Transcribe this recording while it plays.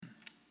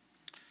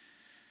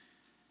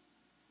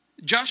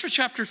Joshua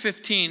chapter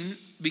 15,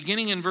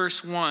 beginning in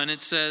verse 1,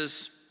 it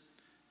says,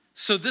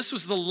 "So this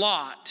was the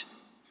lot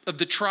of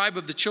the tribe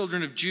of the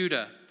children of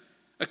Judah,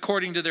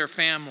 according to their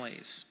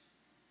families.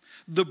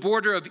 The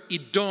border of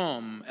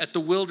Edom at the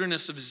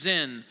wilderness of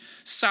Zin,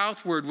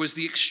 southward was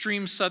the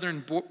extreme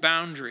southern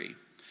boundary.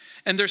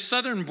 And their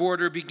southern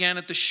border began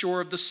at the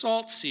shore of the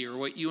Salt Sea, or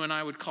what you and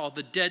I would call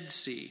the Dead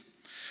Sea,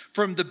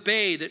 from the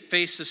bay that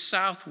faces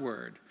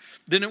southward.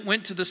 Then it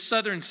went to the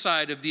southern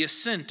side of the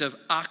ascent of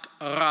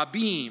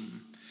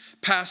Akrabim,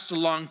 passed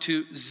along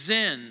to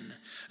Zin,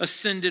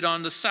 ascended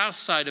on the south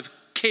side of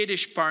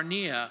Kadesh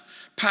Barnea,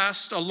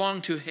 passed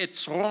along to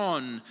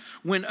Hetzron,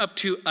 went up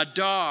to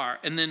Adar,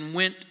 and then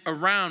went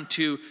around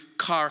to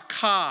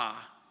Karka.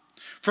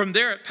 From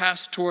there it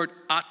passed toward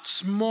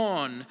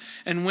Atzmon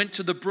and went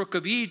to the brook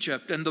of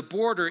Egypt, and the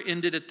border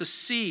ended at the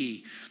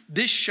sea.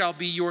 This shall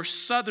be your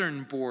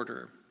southern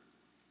border.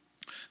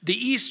 The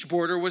east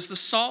border was the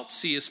Salt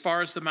Sea as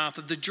far as the mouth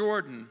of the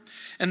Jordan,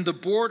 and the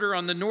border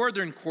on the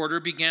northern quarter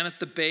began at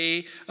the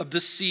bay of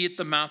the sea at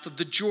the mouth of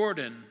the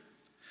Jordan.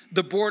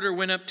 The border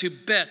went up to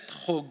Beth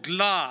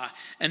Hoglah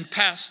and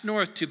passed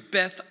north to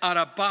Beth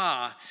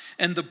Arabah,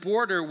 and the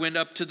border went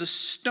up to the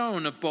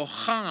stone of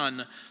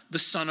Bohan, the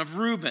son of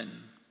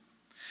Reuben.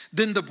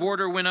 Then the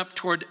border went up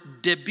toward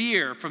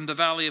Debir from the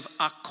valley of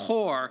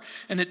Achor,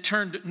 and it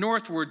turned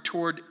northward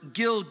toward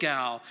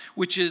Gilgal,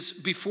 which is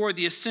before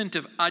the ascent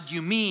of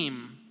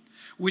Adumim,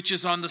 which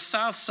is on the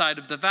south side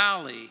of the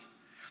valley.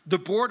 The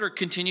border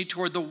continued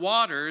toward the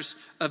waters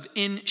of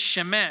En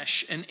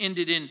Shemesh and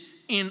ended in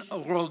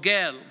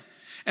Rogel.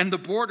 And the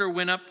border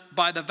went up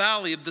by the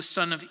valley of the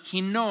son of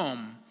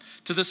Hinnom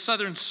to the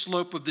southern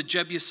slope of the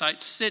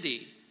Jebusite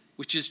city,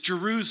 which is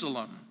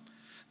Jerusalem.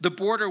 The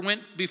border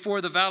went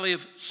before the valley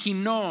of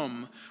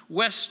Hinnom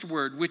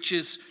westward, which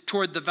is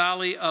toward the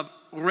valley of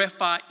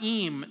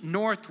Rephaim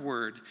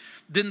northward.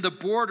 Then the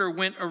border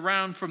went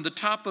around from the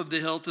top of the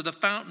hill to the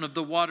fountain of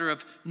the water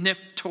of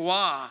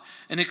Nephtoah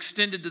and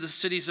extended to the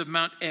cities of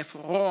Mount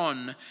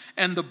Ephron.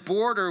 And the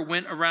border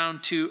went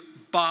around to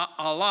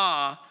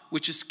Baalah,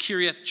 which is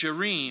Kiriath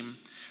Jearim.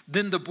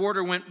 Then the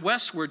border went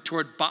westward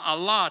toward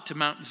Baalah to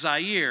Mount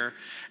Zair,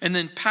 and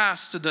then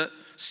passed to the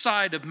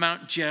side of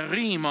Mount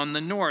Jearim on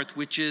the north,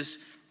 which is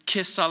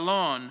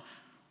Kesalon,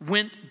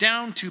 went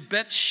down to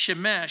Beth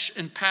Shemesh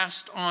and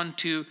passed on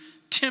to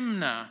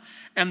Timnah.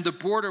 And the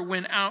border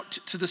went out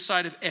to the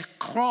side of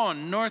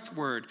Ekron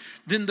northward.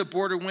 Then the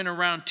border went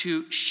around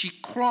to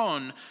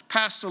Shikron,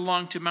 passed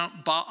along to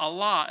Mount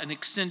Baalah, and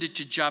extended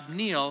to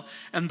Jabneel,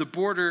 and the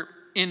border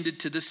ended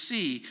to the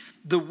sea.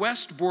 The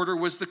west border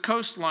was the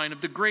coastline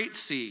of the Great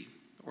Sea,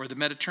 or the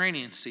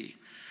Mediterranean Sea.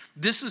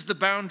 This is the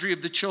boundary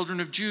of the children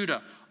of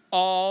Judah,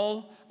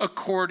 all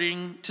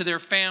according to their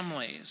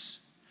families.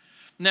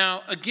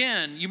 Now,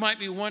 again, you might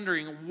be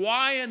wondering,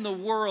 why in the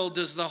world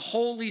does the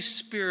Holy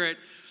Spirit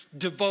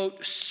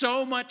devote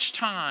so much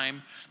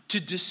time to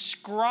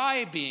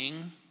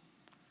describing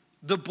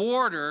the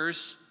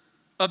borders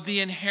of the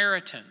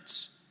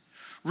inheritance?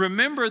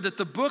 Remember that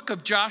the book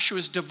of Joshua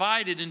is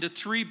divided into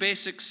three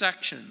basic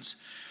sections.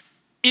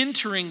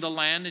 Entering the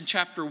land in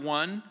chapter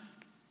 1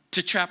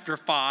 to chapter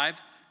 5,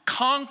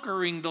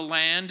 conquering the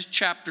land,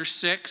 chapter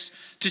 6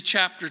 to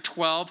chapter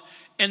 12,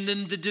 and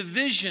then the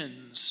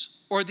divisions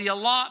or the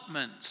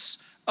allotments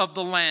of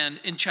the land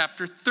in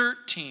chapter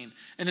 13.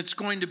 And it's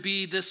going to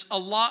be this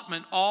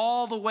allotment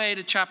all the way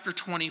to chapter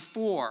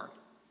 24.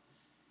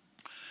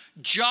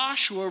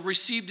 Joshua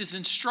received his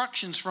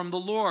instructions from the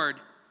Lord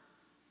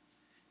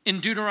in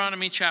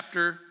Deuteronomy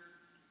chapter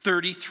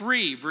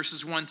 33,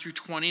 verses 1 through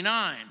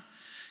 29.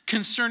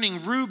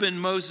 Concerning Reuben,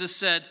 Moses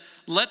said,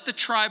 "Let the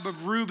tribe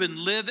of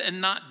Reuben live and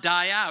not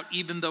die out,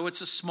 even though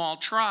it's a small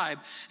tribe."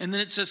 And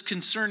then it says,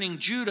 concerning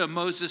Judah,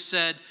 Moses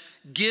said,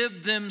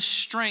 "Give them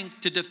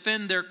strength to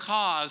defend their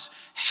cause,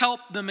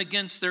 help them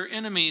against their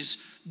enemies."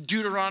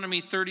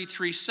 Deuteronomy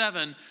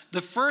 33:7.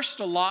 The first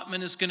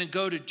allotment is going to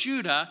go to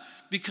Judah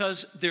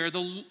because they're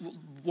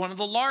one of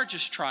the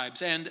largest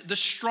tribes and the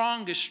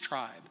strongest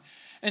tribe.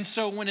 And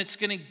so when it's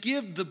going to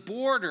give the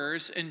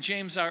borders, and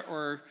James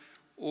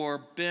or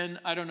Ben,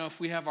 I don't know if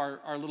we have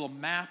our little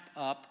map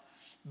up,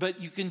 but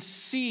you can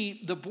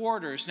see the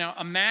borders. Now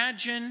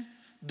imagine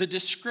the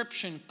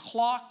description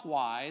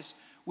clockwise,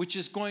 which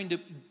is going to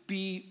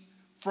be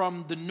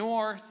from the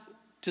north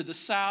to the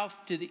south,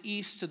 to the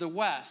east, to the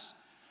west.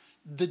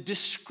 The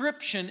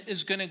description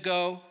is going to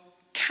go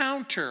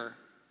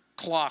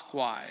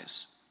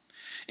counterclockwise.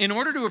 In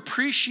order to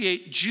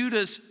appreciate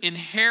Judah's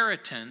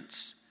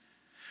inheritance,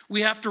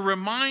 we have to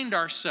remind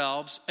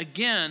ourselves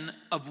again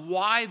of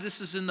why this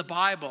is in the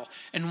Bible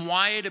and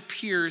why it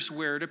appears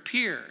where it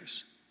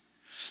appears.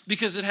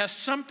 Because it has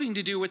something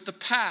to do with the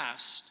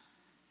past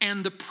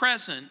and the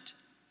present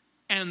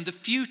and the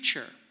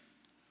future.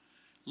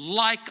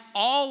 Like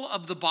all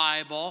of the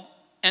Bible,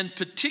 and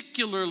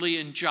particularly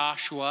in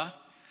Joshua,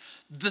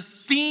 the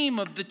theme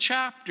of the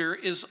chapter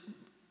is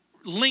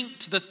linked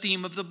to the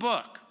theme of the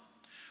book,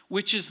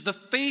 which is the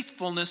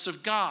faithfulness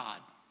of God.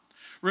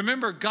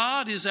 Remember,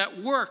 God is at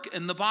work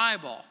in the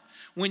Bible.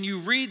 When you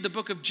read the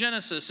book of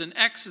Genesis and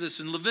Exodus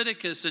and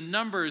Leviticus and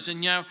Numbers,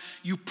 and now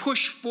you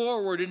push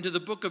forward into the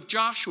book of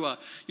Joshua,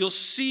 you'll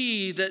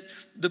see that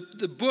the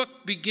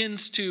book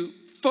begins to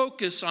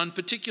focus on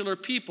particular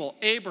people: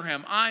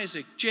 Abraham,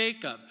 Isaac,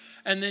 Jacob,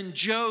 and then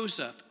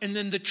Joseph, and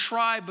then the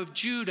tribe of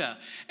Judah,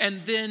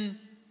 and then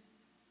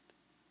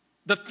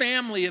the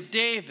family of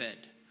David,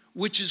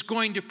 which is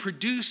going to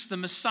produce the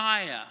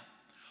Messiah.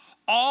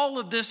 All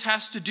of this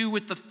has to do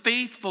with the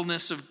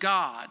faithfulness of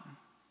God.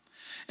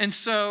 And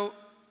so,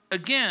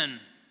 again,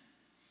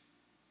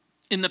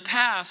 in the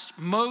past,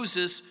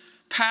 Moses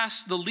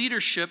passed the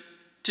leadership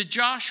to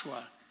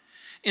Joshua.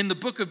 In the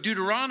book of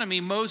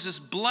Deuteronomy, Moses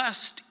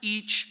blessed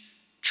each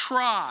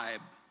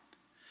tribe.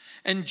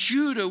 And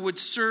Judah would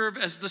serve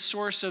as the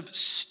source of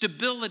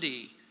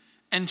stability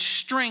and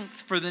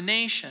strength for the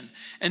nation.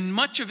 And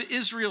much of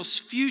Israel's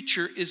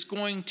future is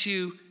going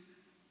to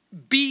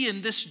be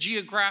in this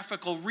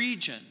geographical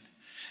region.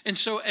 And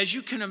so, as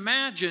you can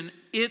imagine,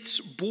 its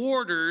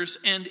borders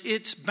and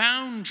its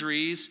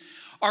boundaries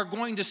are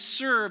going to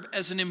serve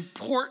as an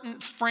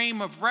important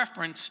frame of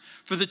reference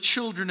for the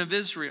children of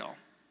Israel.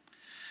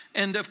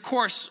 And of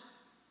course,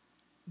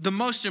 the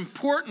most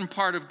important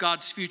part of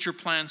God's future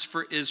plans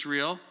for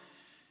Israel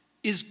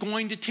is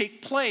going to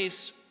take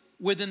place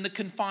within the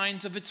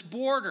confines of its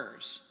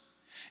borders.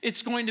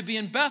 It's going to be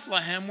in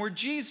Bethlehem, where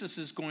Jesus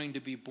is going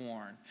to be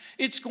born.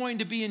 It's going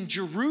to be in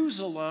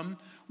Jerusalem,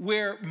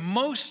 where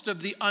most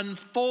of the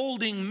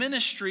unfolding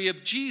ministry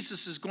of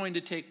Jesus is going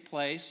to take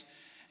place.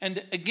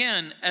 And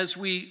again, as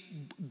we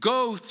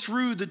go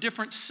through the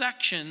different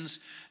sections,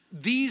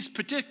 these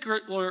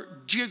particular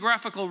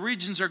geographical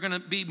regions are going to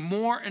be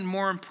more and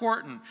more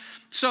important.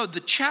 So the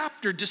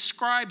chapter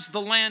describes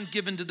the land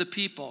given to the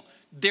people,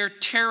 their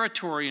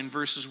territory in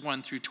verses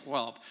 1 through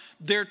 12,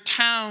 their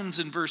towns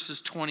in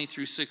verses 20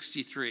 through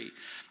 63.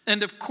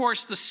 And of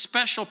course, the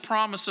special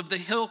promise of the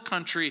hill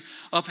country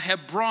of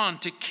Hebron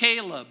to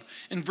Caleb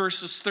in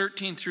verses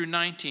 13 through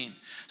 19.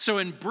 So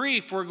in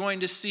brief, we're going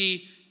to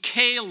see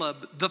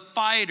Caleb the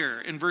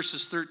fighter in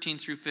verses 13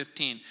 through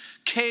 15.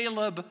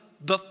 Caleb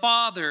the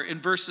father in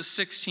verses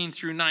 16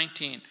 through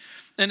 19.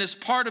 And as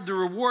part of the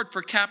reward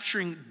for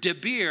capturing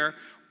Debir,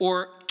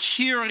 or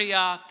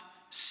Kiriath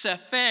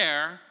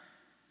Sefer,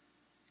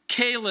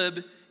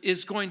 Caleb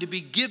is going to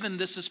be given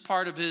this as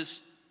part of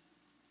his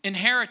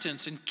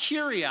inheritance. And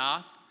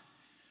Kiriath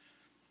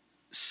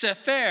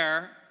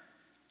Sefer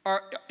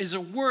is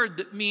a word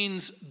that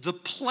means the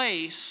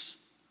place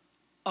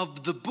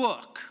of the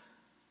book,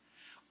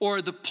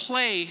 or the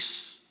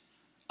place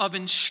of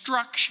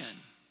instruction.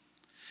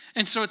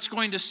 And so it's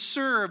going to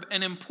serve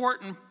an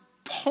important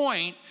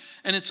point,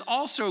 and it's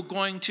also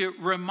going to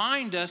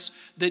remind us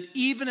that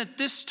even at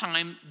this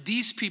time,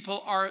 these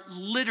people are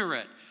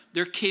literate.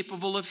 They're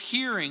capable of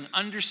hearing,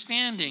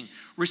 understanding,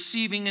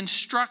 receiving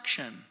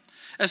instruction.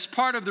 As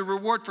part of the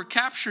reward for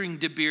capturing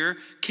Debir,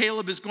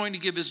 Caleb is going to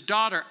give his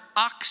daughter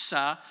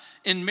Aksa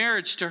in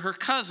marriage to her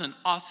cousin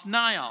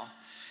Othniel.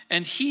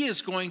 And he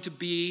is going to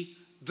be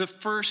the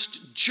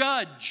first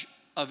judge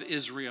of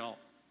Israel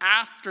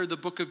after the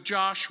book of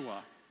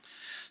Joshua.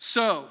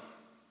 So,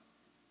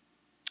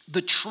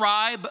 the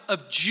tribe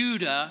of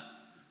Judah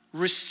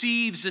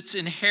receives its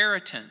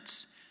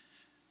inheritance.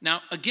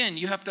 Now, again,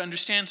 you have to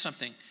understand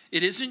something.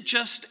 It isn't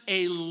just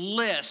a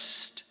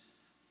list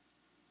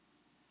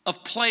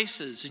of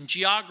places and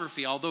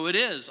geography, although it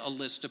is a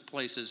list of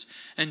places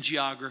and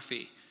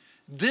geography.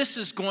 This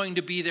is going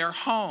to be their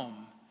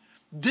home.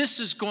 This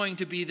is going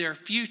to be their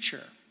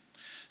future.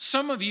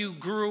 Some of you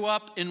grew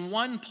up in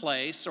one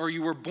place, or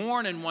you were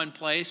born in one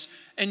place,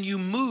 and you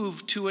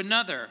moved to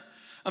another.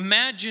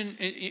 Imagine,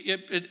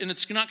 and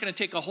it's not going to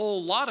take a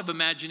whole lot of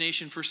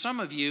imagination for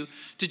some of you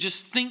to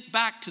just think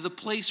back to the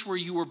place where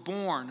you were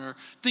born, or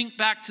think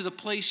back to the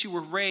place you were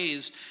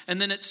raised.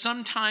 And then at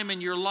some time in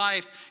your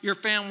life, your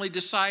family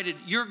decided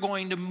you're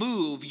going to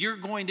move, you're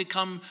going to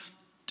come,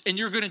 and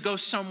you're going to go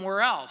somewhere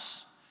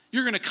else.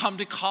 You're going to come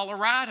to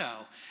Colorado.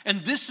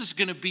 And this is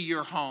going to be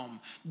your home.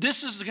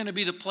 This is going to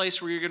be the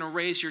place where you're going to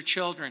raise your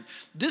children.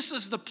 This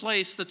is the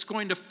place that's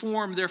going to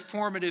form their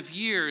formative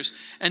years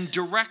and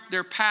direct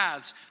their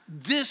paths.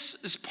 This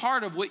is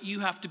part of what you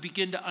have to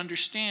begin to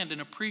understand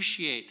and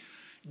appreciate.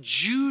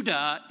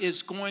 Judah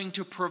is going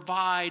to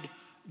provide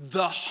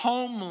the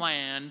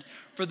homeland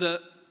for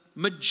the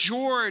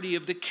majority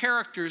of the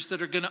characters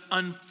that are going to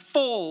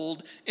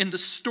unfold in the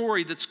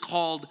story that's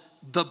called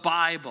the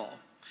Bible.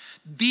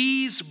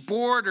 These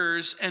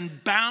borders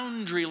and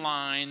boundary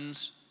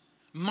lines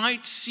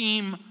might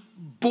seem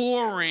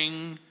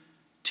boring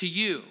to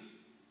you.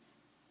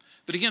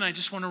 But again, I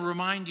just want to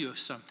remind you of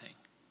something.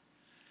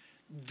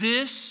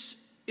 This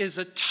is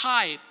a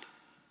type,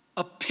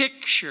 a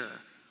picture,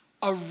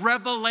 a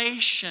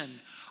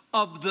revelation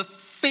of the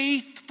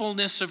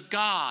faithfulness of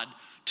God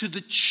to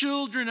the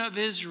children of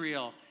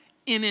Israel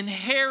in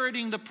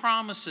inheriting the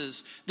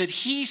promises that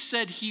he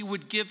said he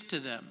would give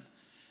to them.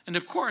 And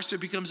of course, it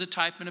becomes a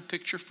type and a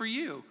picture for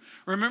you.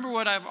 Remember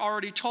what I've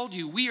already told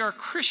you. We are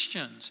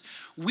Christians.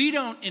 We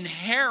don't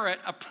inherit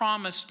a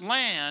promised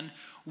land.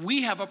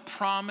 We have a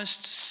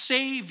promised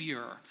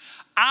Savior.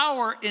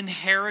 Our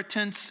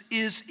inheritance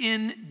is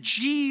in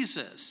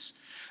Jesus.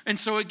 And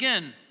so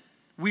again,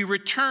 we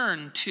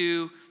return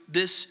to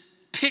this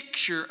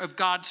picture of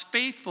God's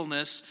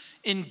faithfulness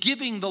in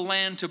giving the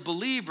land to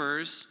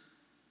believers.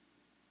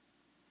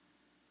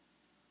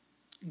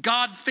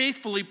 God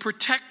faithfully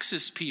protects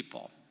his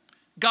people.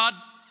 God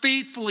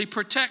faithfully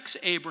protects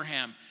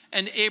Abraham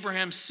and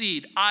Abraham's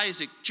seed,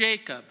 Isaac,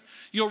 Jacob.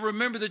 You'll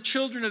remember the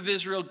children of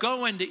Israel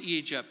go into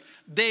Egypt.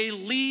 They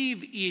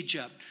leave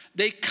Egypt.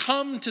 They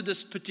come to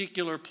this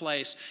particular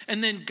place.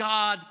 And then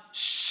God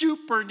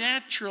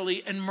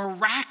supernaturally and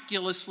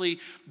miraculously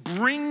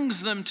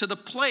brings them to the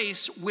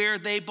place where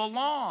they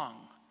belong.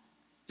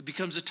 It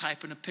becomes a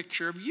type and a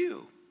picture of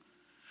you,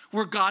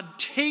 where God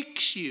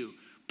takes you,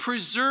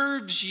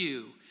 preserves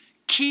you,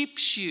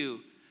 keeps you,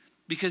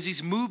 because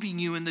he's moving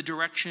you in the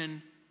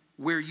direction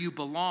where you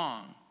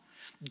belong.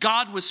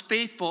 God was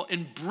faithful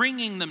in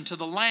bringing them to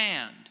the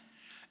land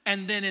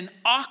and then in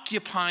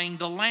occupying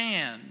the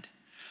land.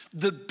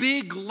 The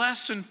big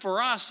lesson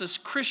for us as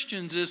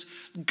Christians is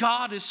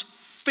God is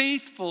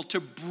faithful to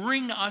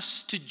bring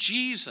us to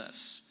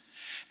Jesus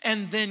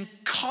and then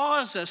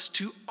cause us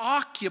to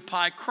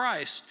occupy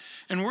Christ.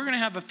 And we're going to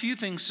have a few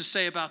things to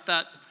say about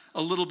that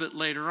a little bit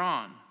later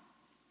on.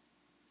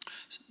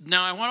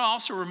 Now, I want to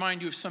also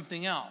remind you of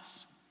something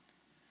else.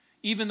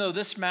 Even though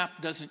this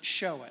map doesn't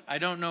show it, I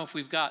don't know if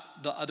we've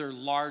got the other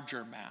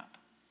larger map.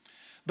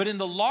 But in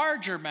the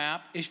larger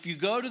map, if you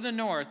go to the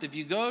north, if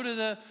you go to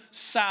the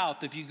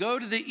south, if you go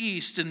to the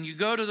east, and you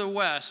go to the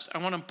west, I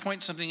want to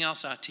point something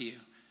else out to you.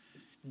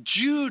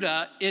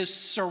 Judah is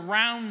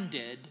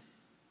surrounded,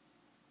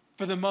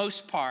 for the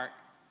most part,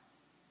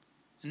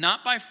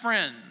 not by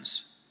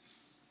friends,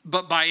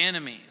 but by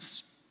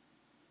enemies.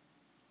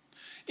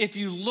 If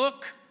you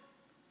look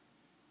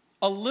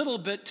a little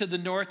bit to the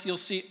north, you'll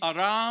see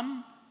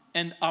Aram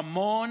and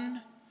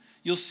Ammon.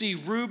 You'll see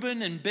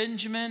Reuben and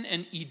Benjamin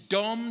and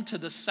Edom to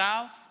the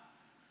south.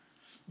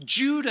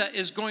 Judah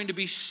is going to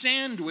be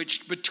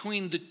sandwiched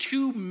between the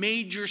two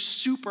major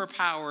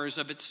superpowers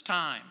of its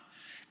time.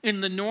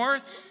 In the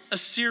north,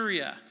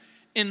 Assyria.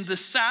 In the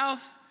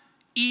south,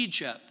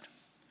 Egypt.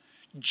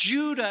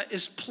 Judah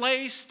is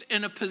placed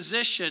in a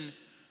position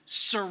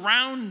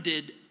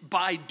surrounded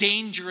by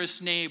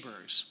dangerous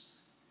neighbors.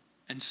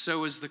 And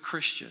so is the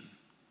Christian.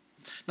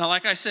 Now,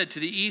 like I said, to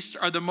the east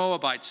are the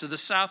Moabites, to the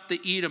south the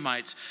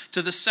Edomites,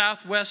 to the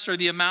southwest are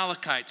the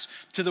Amalekites,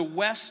 to the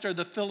west are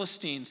the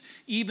Philistines.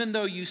 Even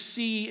though you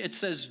see it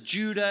says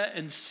Judah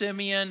and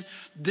Simeon,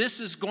 this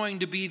is going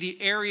to be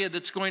the area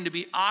that's going to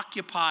be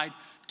occupied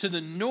to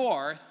the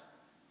north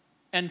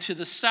and to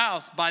the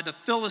south by the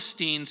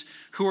Philistines,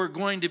 who are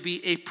going to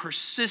be a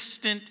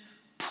persistent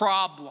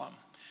problem,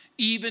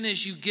 even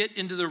as you get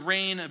into the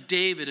reign of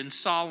David and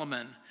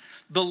Solomon.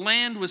 The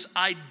land was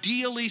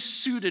ideally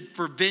suited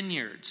for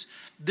vineyards.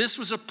 This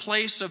was a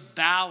place of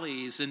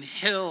valleys and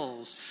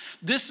hills.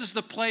 This is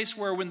the place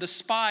where when the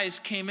spies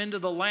came into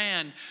the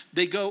land,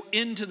 they go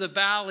into the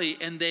valley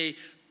and they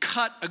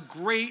cut a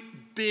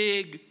great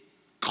big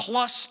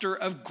cluster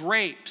of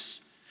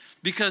grapes,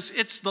 because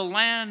it's the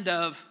land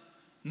of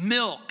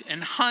milk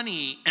and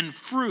honey and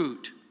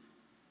fruit.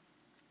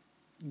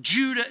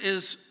 Judah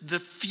is the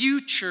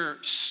future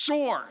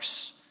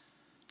source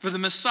for the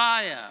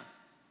Messiah.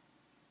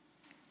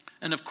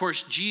 And of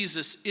course,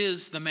 Jesus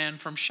is the man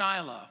from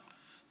Shiloh,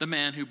 the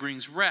man who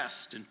brings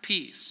rest and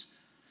peace.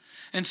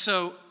 And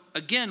so,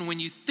 again,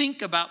 when you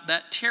think about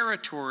that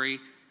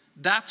territory,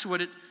 that's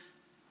what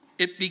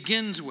it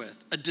begins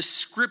with, a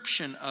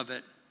description of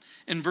it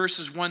in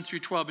verses 1 through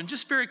 12. And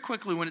just very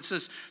quickly, when it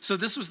says, so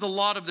this was the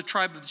lot of the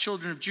tribe of the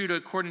children of Judah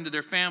according to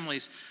their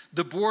families,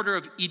 the border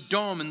of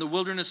Edom and the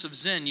wilderness of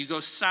Zin, you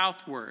go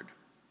southward,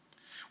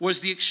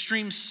 was the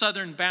extreme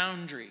southern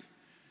boundary.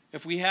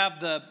 If we have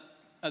the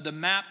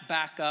map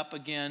back up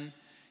again,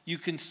 you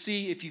can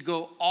see if you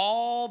go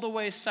all the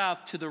way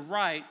south to the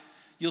right,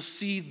 you'll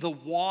see the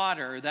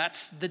water.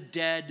 That's the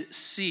Dead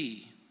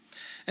Sea.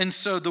 And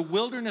so the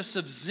wilderness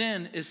of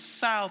Zin is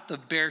south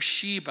of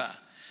Beersheba.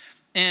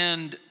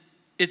 And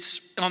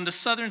it's on the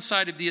southern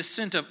side of the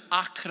ascent of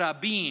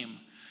Akrabim.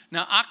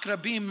 Now,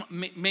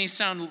 Akrabim may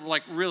sound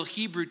like real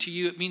Hebrew to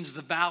you. It means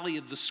the valley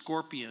of the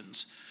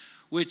scorpions,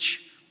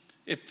 which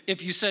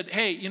if you said,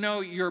 hey, you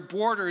know, your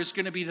border is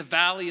going to be the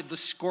valley of the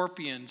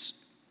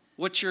scorpions,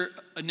 what's your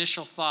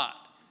initial thought?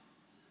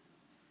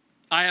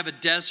 I have a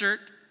desert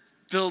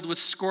filled with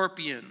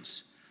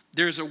scorpions.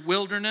 There's a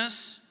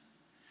wilderness,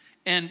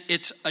 and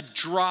it's a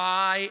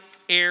dry,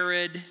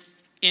 arid,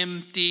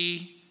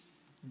 empty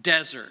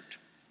desert.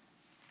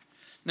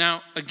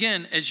 Now,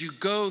 again, as you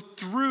go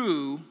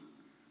through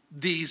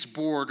these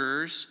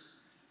borders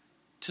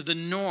to the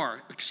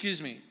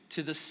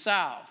to the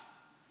south,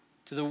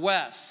 to the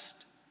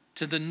west,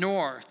 to the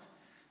north,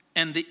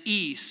 and the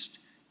east,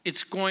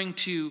 it's going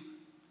to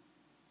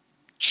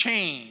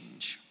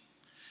change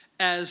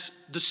as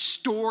the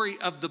story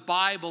of the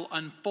Bible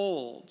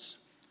unfolds.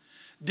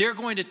 They're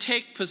going to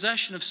take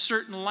possession of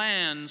certain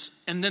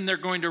lands, and then they're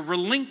going to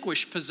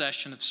relinquish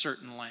possession of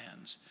certain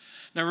lands.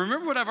 Now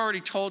remember what I've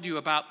already told you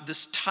about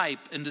this type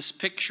and this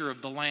picture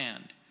of the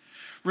land.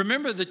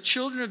 Remember, the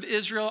children of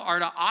Israel are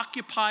to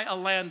occupy a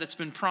land that's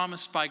been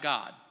promised by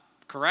God,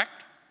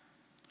 correct?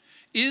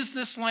 Is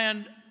this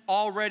land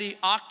already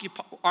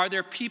occupied? Are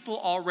there people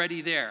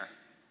already there?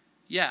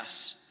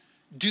 Yes.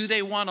 Do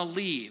they want to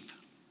leave?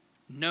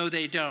 No,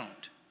 they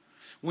don't.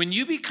 When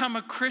you become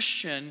a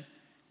Christian,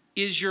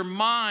 is your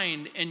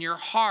mind and your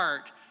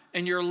heart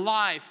and your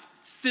life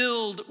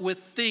filled with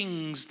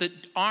things that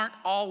aren't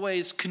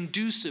always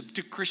conducive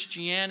to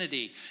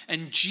Christianity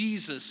and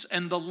Jesus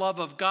and the love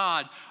of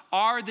God?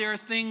 Are there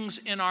things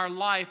in our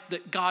life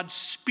that God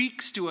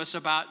speaks to us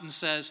about and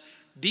says,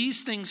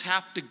 these things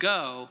have to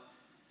go,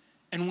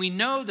 and we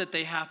know that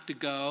they have to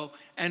go,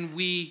 and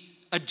we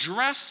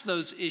address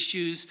those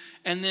issues,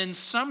 and then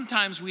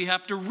sometimes we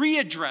have to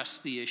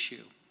readdress the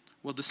issue?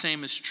 Well, the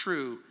same is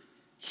true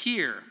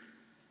here,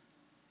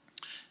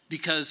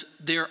 because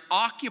they're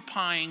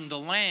occupying the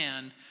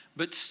land,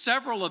 but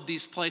several of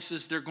these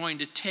places they're going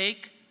to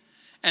take,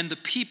 and the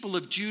people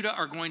of Judah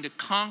are going to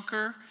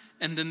conquer,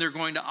 and then they're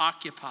going to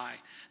occupy.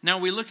 Now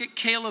we look at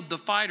Caleb the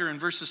fighter in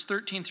verses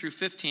 13 through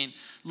 15.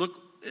 Look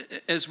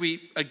as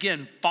we,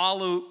 again,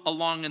 follow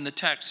along in the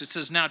text. It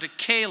says, now to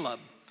Caleb,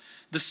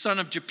 the son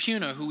of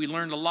Jephunneh, who we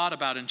learned a lot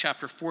about in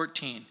chapter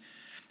 14,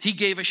 he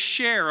gave a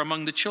share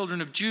among the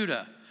children of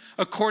Judah,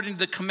 according to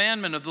the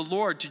commandment of the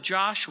Lord to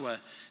Joshua,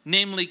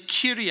 namely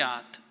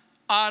Kiriath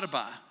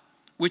Arba,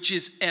 which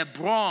is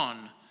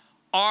Hebron.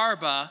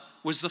 Arba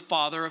was the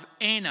father of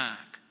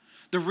Anak.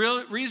 The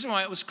real reason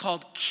why it was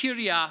called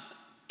Kiriath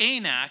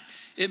Anak,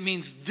 it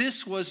means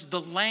this was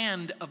the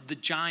land of the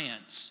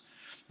giants.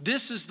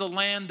 This is the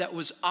land that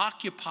was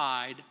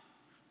occupied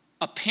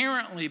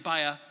apparently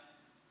by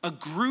a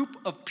group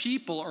of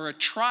people, or a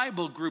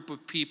tribal group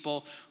of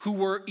people, who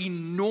were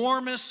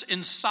enormous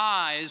in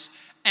size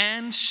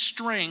and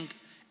strength,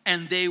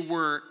 and they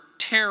were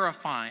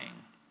terrifying.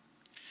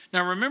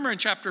 Now remember, in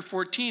chapter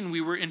 14,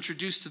 we were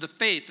introduced to the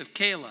faith of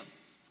Caleb.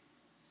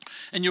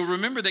 And you'll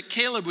remember that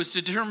Caleb was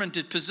determined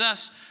to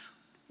possess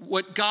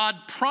what God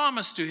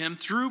promised to him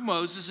through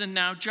Moses and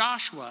now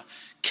Joshua.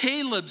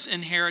 Caleb's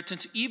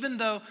inheritance, even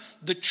though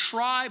the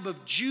tribe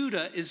of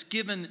Judah is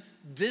given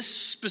this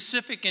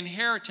specific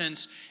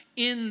inheritance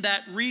in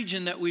that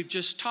region that we've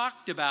just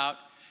talked about,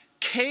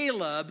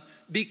 Caleb,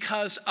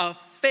 because of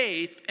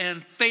faith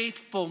and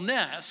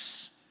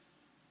faithfulness,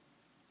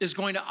 is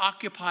going to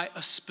occupy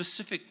a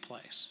specific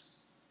place.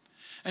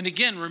 And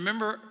again,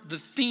 remember the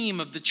theme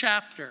of the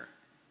chapter.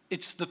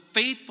 It's the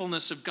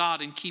faithfulness of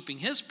God in keeping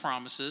his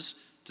promises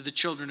to the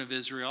children of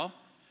Israel,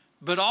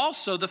 but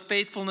also the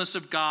faithfulness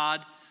of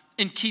God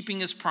in keeping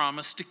his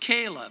promise to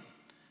Caleb.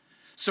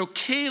 So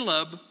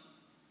Caleb,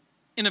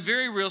 in a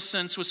very real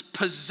sense, was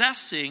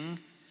possessing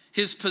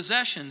his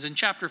possessions. In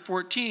chapter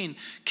 14,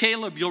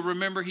 Caleb, you'll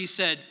remember, he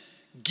said,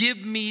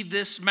 give me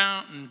this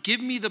mountain.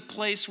 Give me the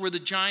place where the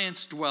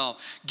giants dwell.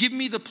 Give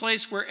me the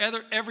place where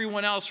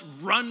everyone else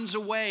runs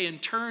away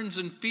and turns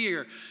in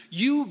fear.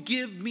 You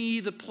give me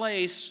the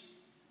place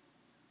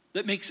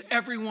that makes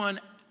everyone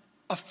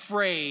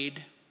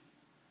afraid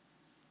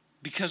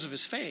because of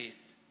his faith.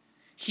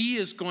 He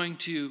is going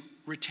to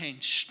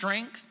retain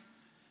strength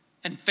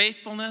and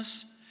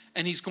faithfulness,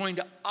 and he's going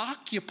to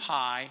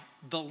occupy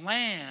the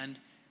land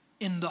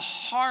in the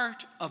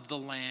heart of the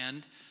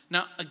land.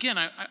 Now, again,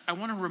 I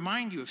want to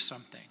remind you of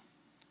something.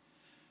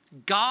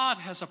 God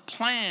has a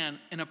plan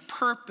and a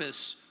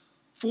purpose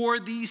for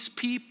these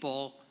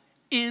people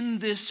in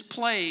this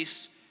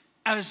place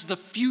as the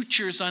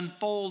future's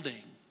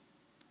unfolding.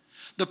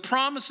 The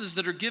promises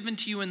that are given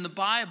to you in the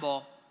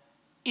Bible,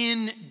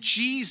 in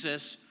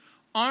Jesus,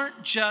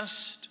 aren't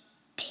just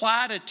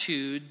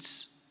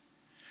platitudes.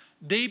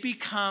 They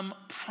become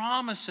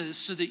promises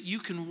so that you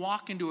can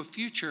walk into a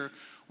future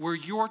where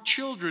your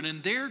children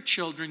and their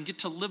children get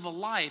to live a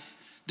life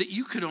that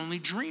you could only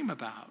dream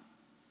about.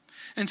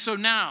 And so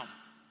now,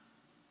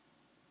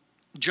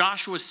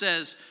 Joshua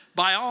says,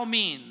 by all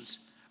means,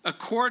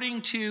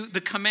 according to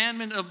the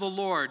commandment of the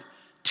Lord,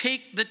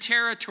 take the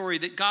territory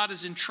that God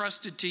has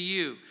entrusted to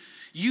you.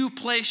 You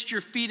placed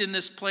your feet in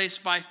this place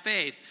by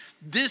faith.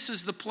 This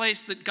is the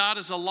place that God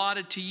has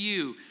allotted to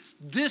you.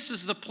 This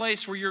is the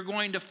place where you're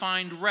going to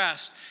find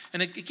rest.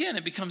 And again,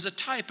 it becomes a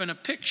type and a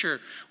picture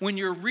when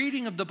you're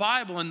reading of the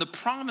Bible and the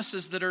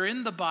promises that are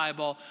in the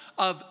Bible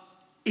of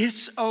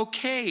it's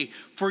okay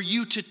for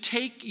you to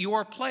take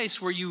your place,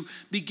 where you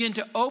begin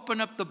to open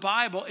up the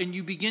Bible and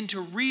you begin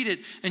to read it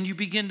and you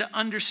begin to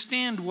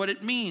understand what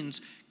it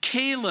means.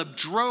 Caleb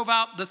drove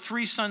out the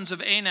three sons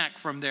of Anak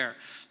from there.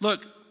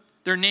 Look,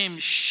 they're named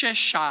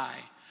Sheshai,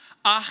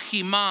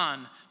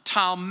 Ahiman,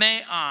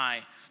 Talmai,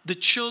 the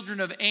children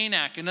of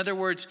Anak. In other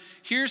words,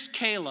 here's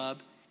Caleb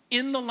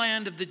in the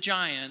land of the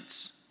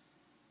giants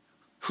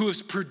who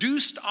has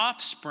produced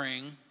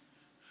offspring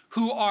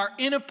who are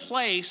in a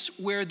place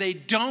where they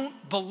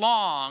don't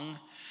belong.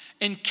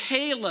 And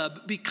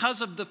Caleb,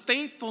 because of the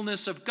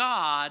faithfulness of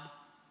God,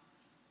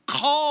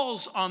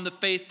 calls on the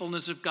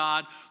faithfulness of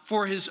God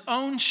for his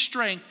own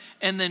strength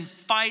and then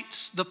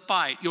fights the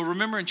fight. You'll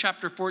remember in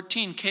chapter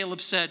 14,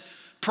 Caleb said,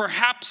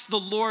 Perhaps the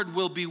Lord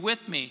will be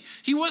with me.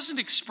 He wasn't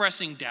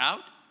expressing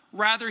doubt.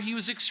 Rather, he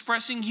was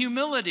expressing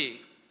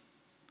humility.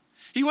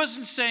 He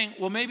wasn't saying,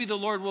 well, maybe the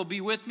Lord will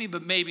be with me,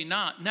 but maybe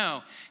not.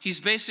 No, he's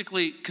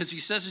basically, because he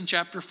says in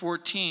chapter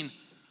 14,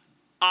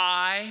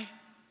 I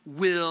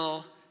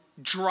will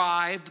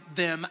drive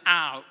them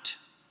out.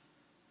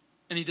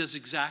 And he does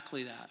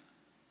exactly that.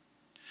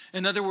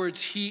 In other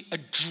words, he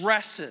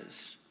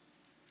addresses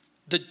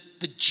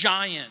the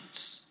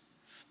giants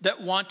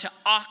that want to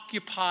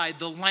occupy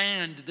the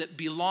land that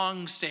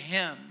belongs to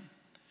him.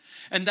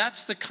 And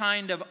that's the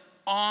kind of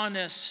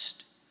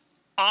honest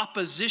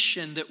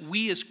opposition that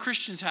we as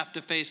Christians have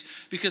to face,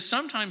 because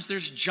sometimes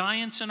there's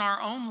giants in our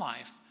own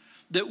life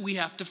that we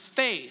have to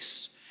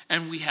face,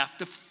 and we have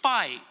to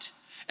fight,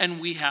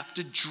 and we have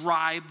to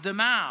drive them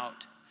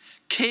out.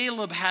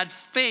 Caleb had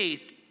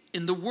faith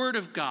in the word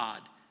of God,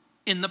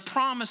 in the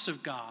promise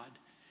of God,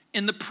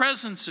 in the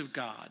presence of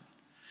God.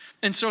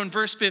 And so in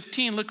verse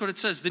 15, look what it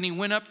says. Then he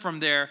went up from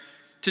there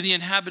to the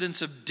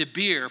inhabitants of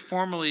Debir.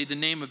 Formerly the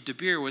name of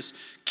Debir was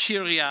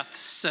Kiriath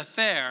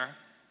Sefer.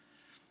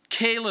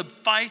 Caleb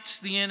fights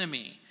the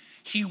enemy.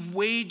 He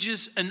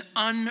wages an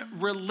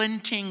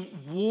unrelenting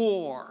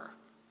war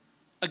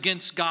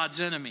against God's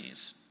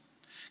enemies.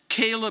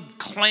 Caleb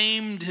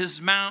claimed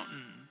his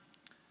mountain.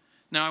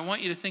 Now, I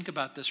want you to think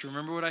about this.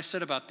 Remember what I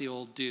said about the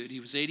old dude. He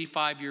was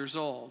 85 years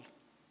old.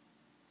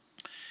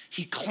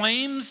 He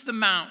claims the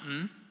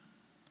mountain,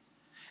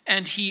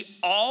 and he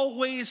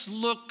always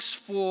looks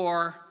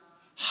for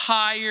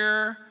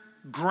higher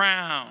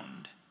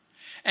ground.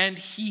 And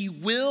he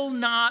will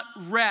not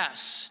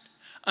rest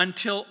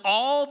until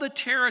all the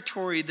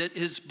territory that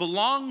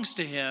belongs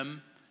to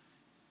him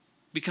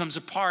becomes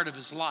a part of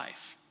his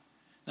life.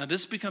 Now,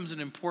 this becomes an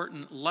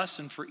important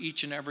lesson for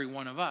each and every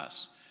one of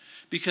us,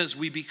 because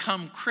we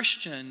become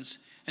Christians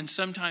and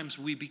sometimes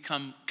we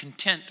become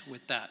content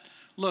with that.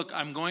 Look,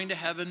 I'm going to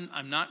heaven.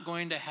 I'm not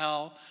going to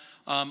hell.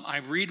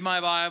 I read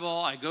my Bible.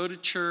 I go to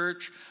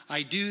church.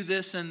 I do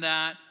this and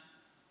that.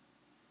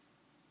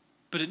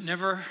 But it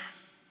never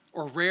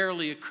or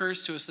rarely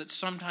occurs to us that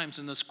sometimes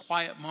in those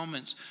quiet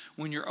moments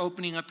when you're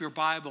opening up your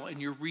Bible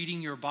and you're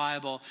reading your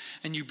Bible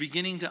and you're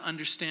beginning to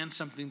understand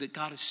something, that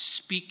God is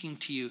speaking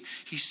to you.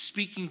 He's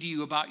speaking to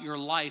you about your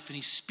life, and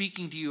he's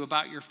speaking to you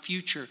about your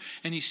future,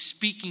 and he's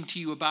speaking to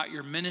you about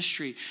your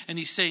ministry, and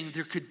he's saying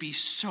there could be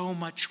so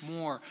much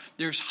more.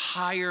 There's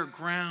higher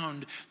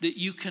ground that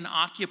you can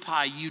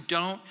occupy. You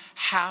don't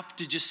have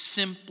to just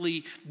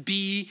simply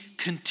be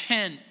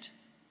content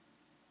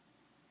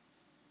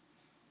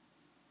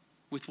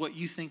with what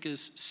you think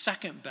is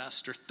second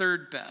best or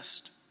third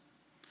best.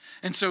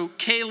 And so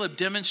Caleb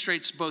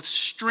demonstrates both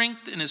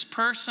strength in his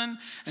person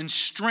and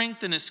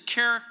strength in his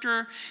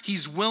character.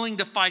 He's willing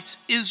to fight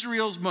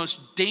Israel's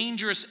most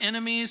dangerous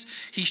enemies.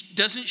 He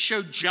doesn't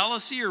show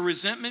jealousy or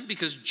resentment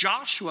because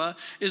Joshua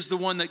is the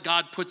one that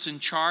God puts in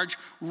charge.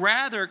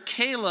 Rather,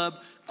 Caleb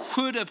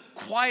could have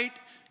quite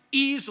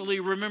easily,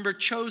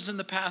 chosen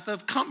the path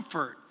of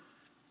comfort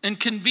and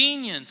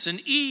convenience and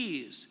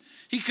ease.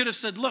 He could have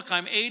said, look,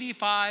 I'm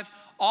 85.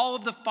 All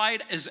of the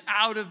fight is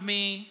out of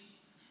me.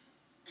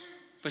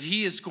 But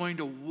he is going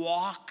to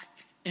walk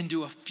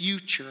into a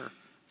future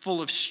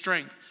full of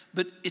strength.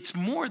 But it's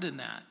more than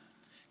that.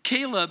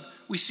 Caleb,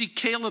 we see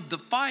Caleb the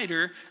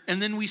fighter,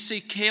 and then we see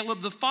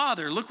Caleb the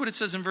father. Look what it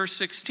says in verse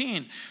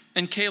 16.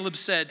 And Caleb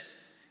said,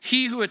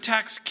 he who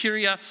attacks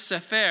Kiriath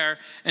Sefer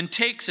and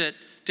takes it,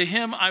 to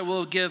him I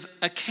will give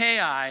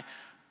Akai,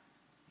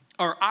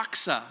 or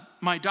Aksa,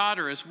 my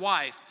daughter, as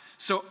wife.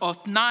 So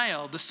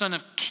Othniel, the son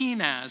of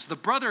Kenaz, the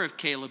brother of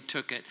Caleb,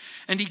 took it,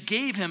 and he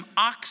gave him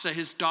Aksa,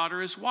 his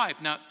daughter, as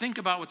wife. Now, think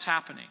about what's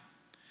happening.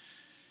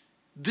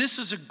 This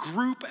is a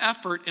group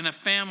effort and a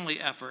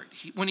family effort.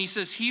 When he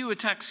says, he who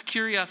attacks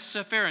Kiriath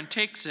Sefer and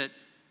takes it,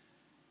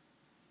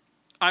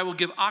 I will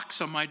give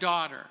Aksa, my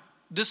daughter.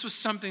 This was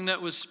something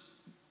that was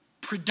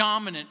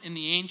predominant in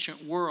the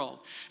ancient world.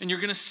 And you're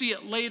going to see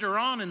it later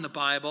on in the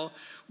Bible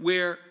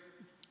where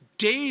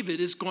David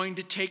is going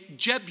to take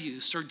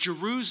Jebus, or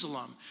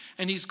Jerusalem,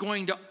 and he's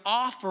going to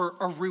offer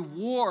a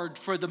reward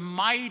for the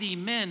mighty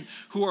men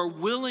who are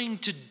willing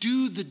to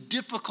do the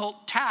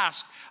difficult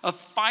task of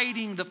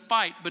fighting the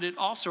fight. But it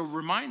also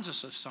reminds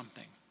us of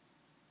something.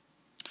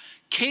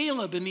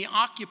 Caleb, in the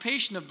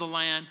occupation of the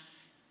land,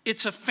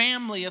 it's a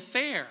family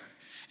affair.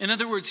 In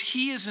other words,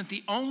 he isn't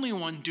the only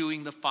one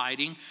doing the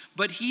fighting,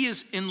 but he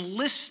is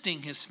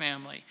enlisting his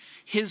family.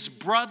 His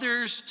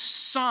brother's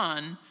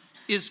son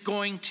is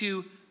going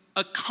to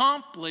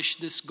accomplish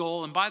this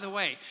goal. And by the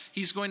way,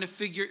 he's going to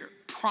figure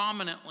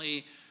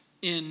prominently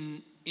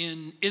in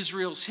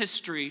Israel's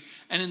history.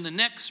 And in the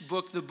next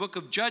book, the book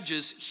of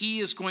Judges, he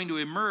is going to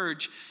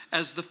emerge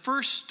as the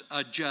first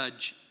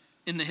judge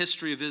in the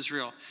history of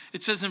Israel.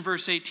 It says in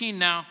verse 18,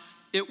 now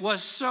it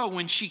was so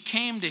when she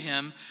came to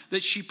him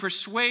that she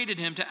persuaded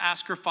him to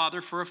ask her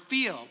father for a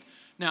field.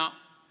 Now,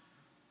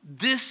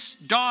 this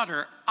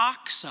daughter,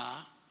 Aksa,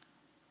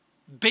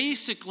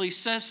 basically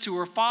says to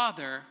her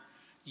father,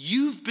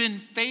 you've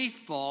been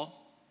faithful,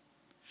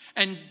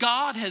 and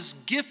God has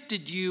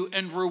gifted you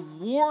and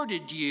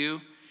rewarded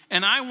you,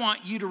 and I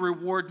want you to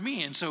reward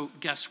me. And so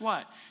guess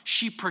what?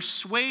 She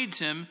persuades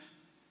him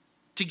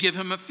to give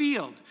him a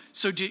field.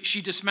 So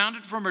she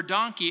dismounted from her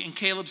donkey, and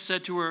Caleb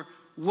said to her,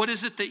 what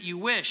is it that you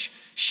wish?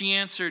 She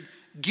answered,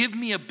 give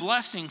me a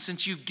blessing.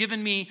 Since you've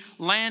given me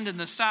land in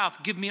the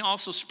south, give me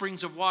also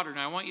springs of water.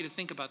 Now I want you to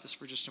think about this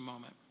for just a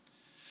moment.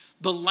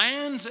 The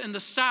lands in the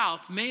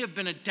south may have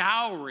been a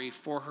dowry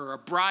for her, a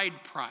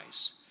bride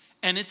price,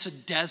 and it's a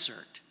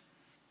desert.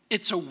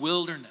 It's a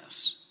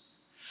wilderness.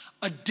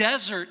 A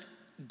desert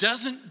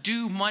doesn't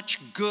do much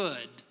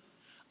good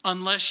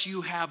unless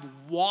you have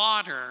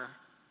water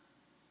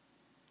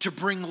to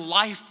bring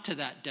life to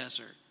that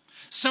desert.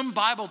 Some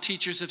Bible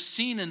teachers have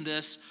seen in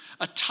this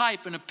a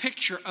type and a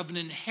picture of an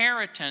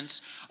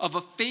inheritance of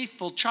a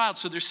faithful child.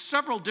 So there's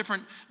several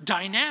different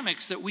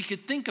dynamics that we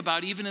could think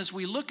about even as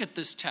we look at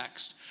this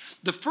text.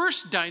 The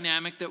first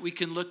dynamic that we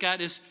can look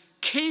at is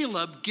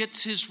Caleb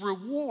gets his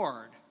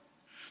reward.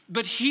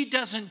 But he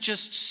doesn't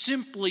just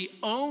simply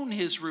own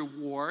his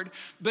reward,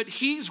 but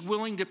he's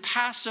willing to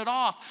pass it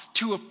off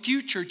to a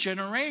future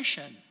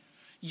generation.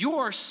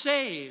 You're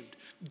saved.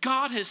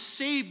 God has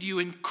saved you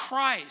in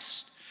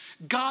Christ.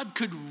 God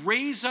could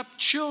raise up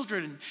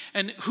children,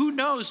 and who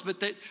knows,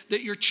 but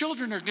that your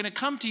children are going to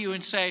come to you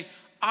and say,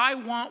 I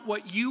want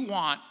what you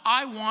want.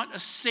 I want a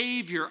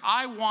Savior.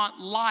 I want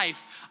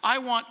life. I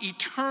want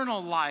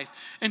eternal life.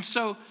 And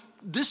so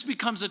this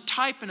becomes a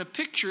type and a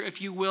picture,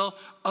 if you will,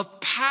 of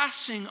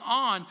passing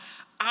on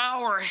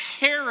our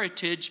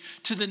heritage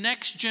to the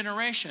next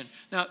generation.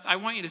 Now, I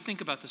want you to think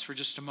about this for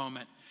just a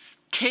moment.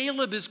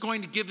 Caleb is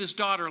going to give his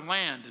daughter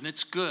land, and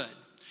it's good.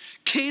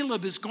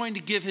 Caleb is going to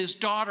give his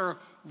daughter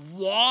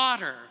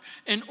water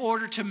in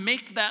order to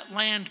make that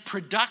land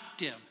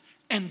productive,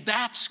 and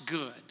that's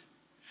good.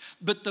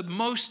 But the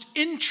most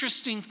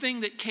interesting thing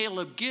that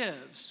Caleb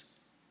gives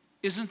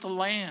isn't the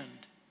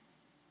land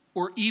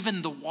or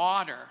even the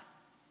water.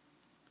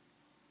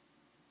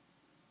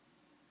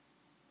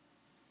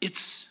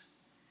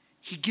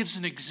 He gives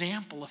an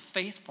example of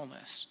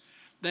faithfulness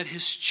that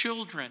his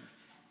children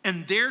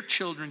and their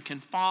children can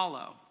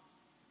follow.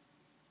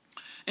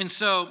 And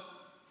so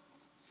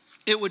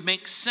it would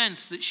make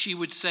sense that she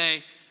would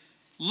say,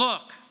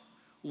 look,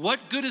 what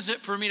good is it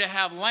for me to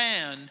have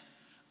land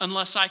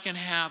unless I can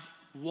have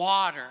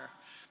water?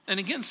 And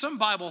again, some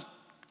Bible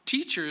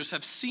teachers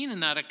have seen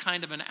in that a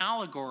kind of an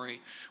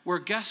allegory where,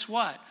 guess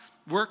what?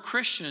 We're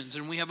Christians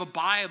and we have a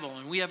Bible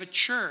and we have a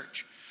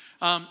church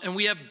and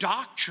we have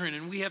doctrine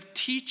and we have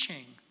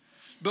teaching.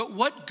 But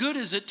what good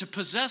is it to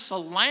possess a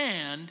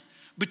land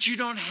but you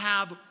don't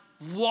have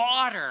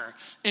water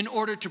in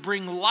order to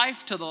bring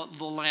life to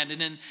the land?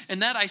 And in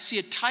that I see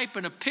a type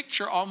and a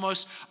picture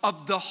almost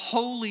of the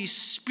Holy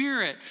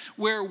Spirit,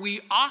 where we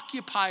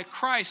occupy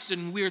Christ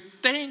and we're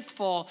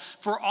thankful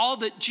for all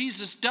that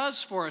Jesus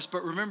does for us.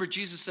 But remember,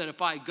 Jesus said,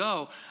 if I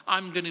go,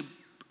 I'm going to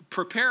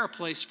prepare a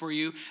place for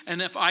you.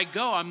 And if I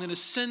go, I'm going to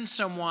send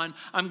someone.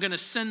 I'm going to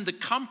send the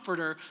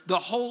Comforter, the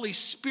Holy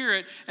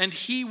Spirit, and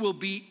he will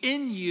be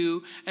in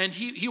you, and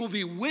he will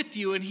be with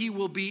you, and he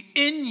will be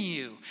in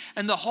you.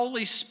 And the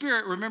Holy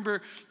Spirit,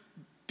 remember,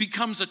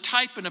 becomes a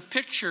type and a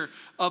picture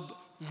of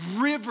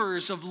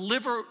rivers of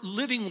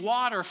living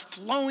water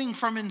flowing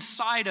from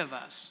inside of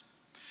us.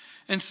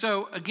 And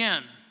so,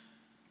 again,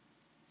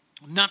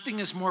 nothing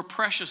is more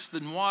precious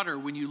than water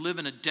when you live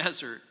in a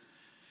desert.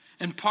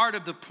 And part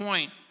of the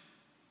point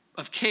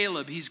of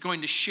Caleb, he's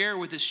going to share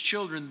with his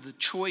children the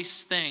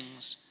choice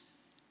things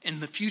in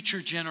the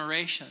future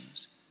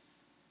generations.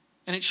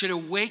 And it should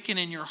awaken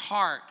in your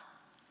heart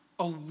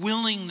a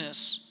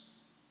willingness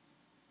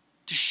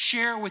to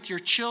share with your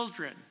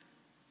children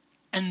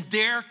and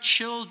their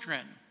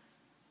children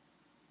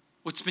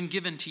what's been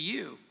given to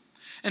you.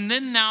 And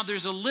then now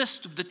there's a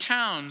list of the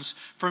towns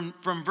from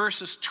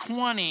verses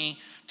 20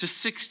 to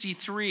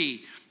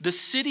 63. The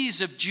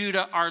cities of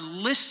Judah are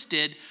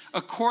listed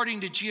according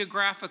to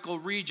geographical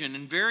region.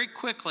 And very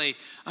quickly,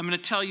 I'm going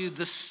to tell you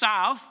the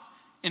south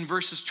in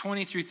verses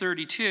 20 through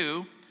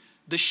 32.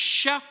 The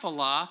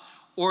Shephelah,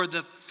 or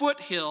the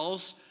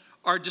foothills,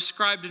 are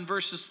described in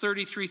verses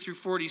 33 through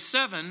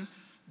 47.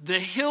 The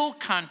hill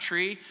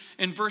country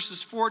in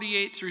verses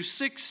 48 through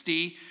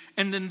 60.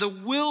 And then the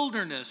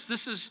wilderness.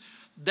 This is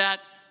that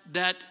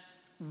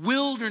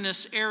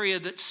wilderness area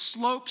that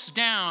slopes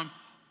down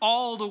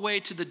all the way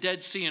to the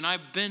Dead Sea. And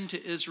I've been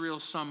to Israel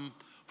some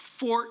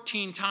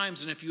 14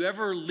 times. And if you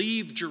ever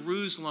leave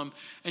Jerusalem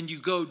and you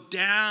go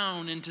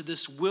down into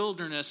this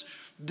wilderness,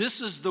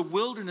 this is the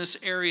wilderness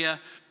area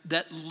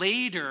that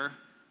later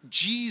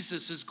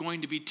Jesus is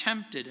going to be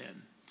tempted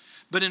in.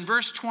 But in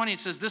verse 20 it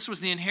says, this was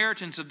the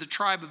inheritance of the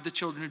tribe of the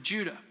children of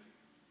Judah,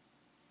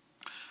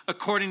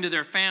 according to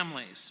their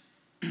families.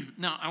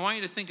 Now, I want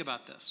you to think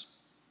about this.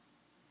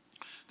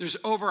 There's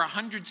over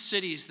 100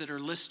 cities that are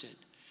listed.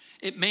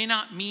 It may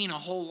not mean a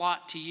whole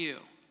lot to you,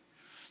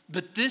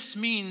 but this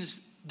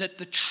means that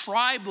the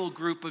tribal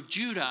group of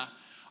Judah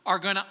are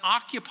going to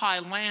occupy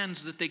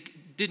lands that they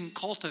didn't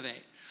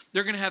cultivate.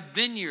 They're going to have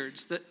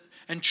vineyards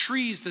and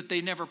trees that they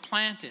never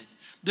planted.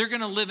 They're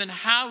going to live in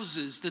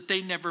houses that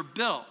they never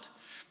built.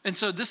 And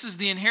so this is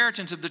the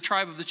inheritance of the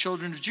tribe of the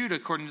children of Judah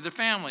according to their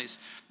families.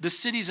 The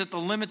cities at the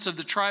limits of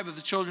the tribe of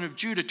the children of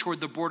Judah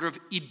toward the border of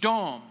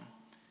Edom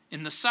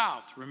in the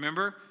south.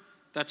 Remember,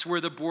 that's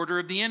where the border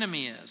of the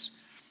enemy is.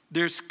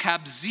 There's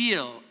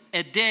Kabzeel,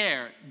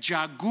 Eder,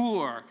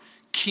 Jagur,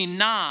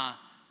 Kinah,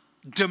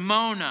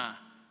 Dimona,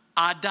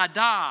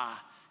 Adada,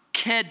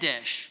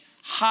 Kedesh,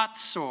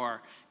 Hatzor,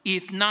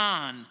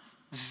 Ithnan,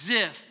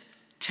 Ziph,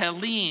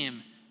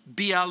 Telim,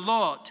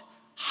 Bealot,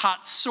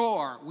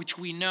 Hatzor, which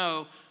we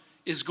know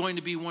is going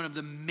to be one of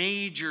the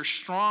major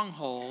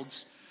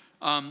strongholds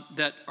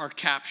that are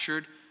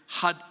captured.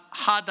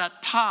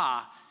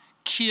 Hadattah,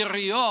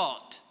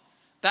 Kiriot.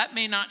 That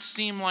may not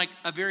seem like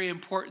a very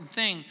important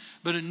thing,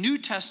 but a New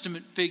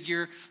Testament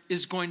figure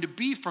is going to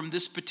be from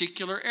this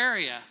particular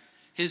area.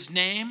 His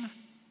name,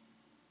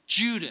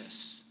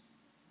 Judas.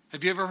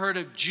 Have you ever heard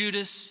of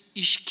Judas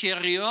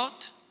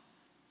Ishkariot?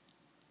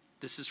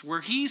 This is where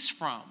he's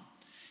from.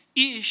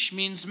 Ish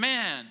means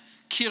man.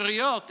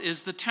 Kiriot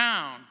is the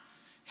town.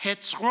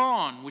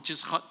 Hetzron, which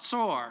is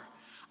Hatzor.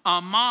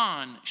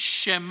 Aman,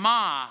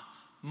 Shema,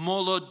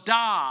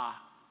 Molodah,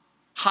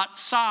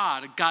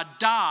 Hatzar,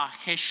 Gadah,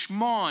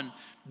 Heshmon,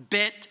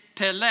 Bet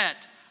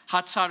Pelet,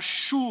 Hatzar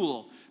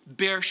Shul,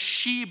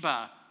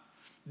 Beersheba,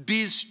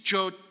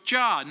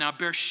 Bizjotjah. Now,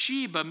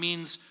 Beersheba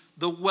means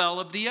the well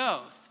of the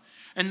oath.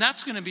 And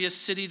that's going to be a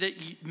city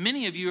that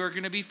many of you are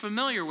going to be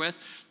familiar with,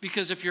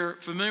 because if you're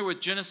familiar with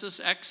Genesis,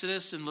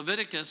 Exodus, and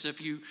Leviticus, if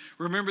you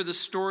remember the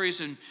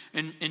stories in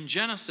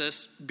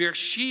Genesis,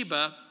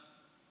 Beersheba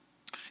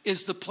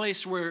is the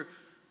place where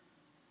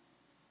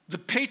the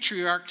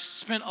patriarchs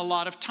spent a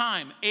lot of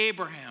time.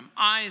 Abraham,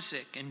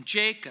 Isaac, and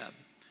Jacob.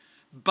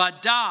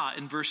 Badah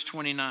in verse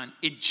 29.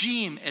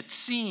 Ejim,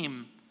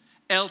 Etzim,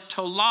 El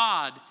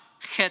Tolad,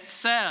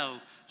 Hetzel,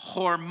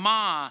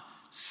 Hormah,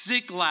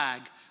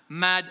 Ziklag,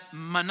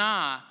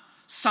 Madmanah,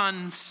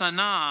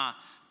 Sansana.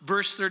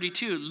 Verse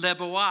 32.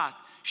 Leboath,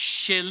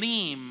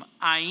 Shelim,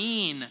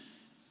 Ain,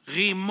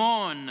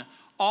 Rimon.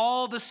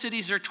 All the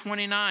cities are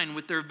 29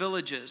 with their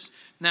villages.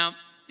 Now,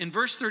 in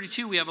verse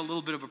 32, we have a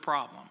little bit of a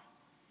problem.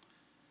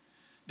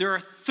 There are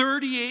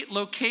 38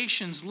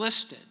 locations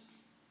listed,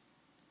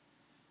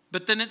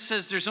 but then it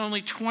says there's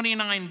only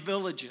 29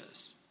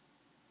 villages.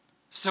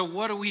 So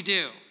what do we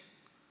do?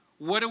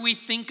 What do we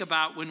think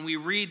about when we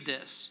read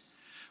this?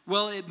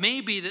 Well, it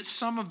may be that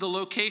some of the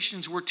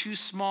locations were too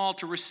small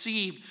to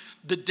receive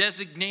the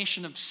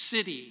designation of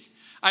city.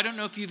 I don't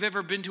know if you've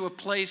ever been to a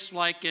place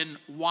like in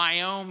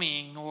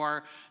Wyoming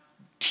or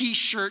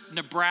T-shirt,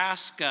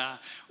 Nebraska,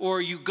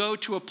 or you go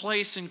to a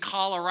place in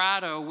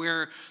Colorado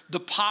where the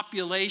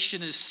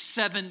population is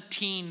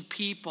 17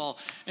 people,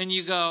 and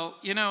you go,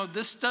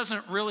 this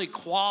doesn't really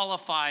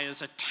qualify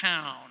as a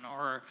town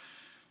or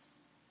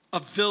a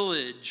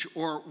village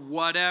or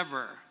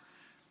whatever.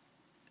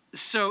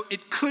 So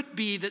it could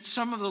be that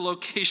some of the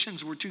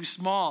locations were too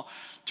small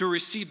to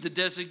receive the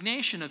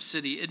designation of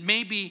city. It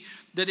may be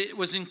that it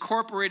was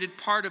incorporated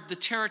part of the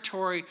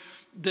territory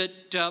that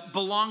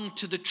belonged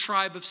to the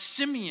tribe of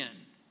Simeon.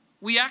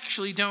 We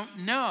actually don't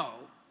know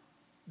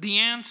the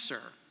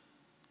answer.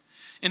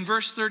 In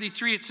verse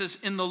 33, it says,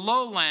 in the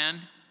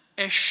lowland,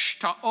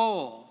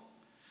 Eshtaol,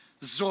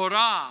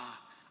 Zorah,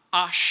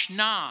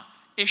 Ashna.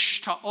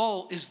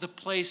 Eshtaol is the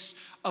place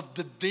of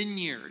the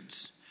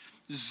vineyards.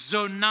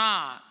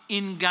 Zonah,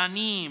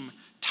 Inganim,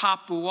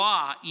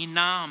 Tapua,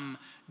 Inam,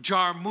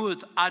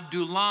 Jarmuth,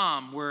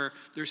 Adulam, where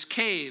there's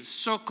caves,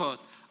 Sokot,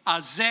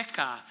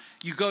 Azekah.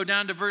 You go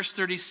down to verse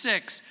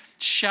 36,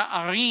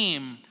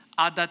 Sha'arim,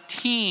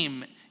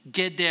 Adatim,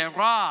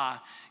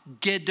 Gederah,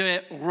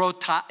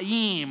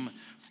 Gederotaim,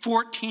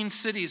 14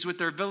 cities with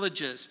their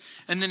villages.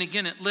 And then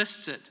again it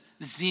lists it,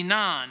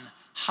 Zinan,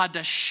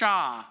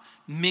 Hadashah,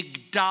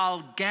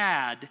 Migdal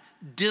Gad,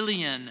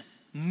 Dilian,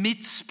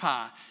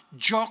 Mitzpah,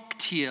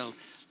 Joktil,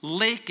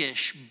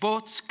 Lachish,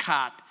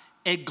 Botzkat,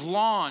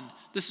 Eglon.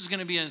 This is going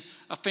to be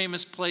a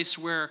famous place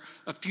where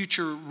a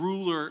future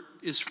ruler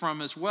is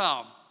from as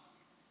well.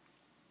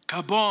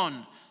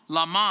 Kabon,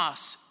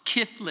 Lamas,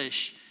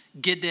 Kithlish,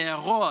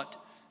 Gederot,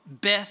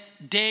 Beth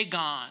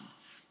Dagon.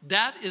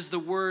 That is the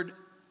word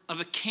of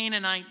a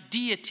Canaanite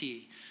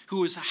deity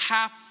who is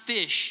half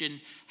fish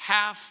and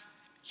half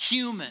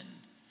human.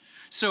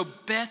 So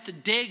Beth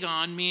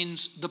Dagon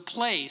means the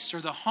place or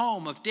the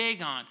home of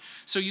Dagon.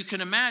 So you can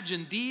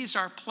imagine these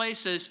are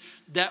places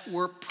that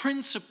were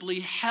principally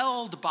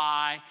held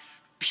by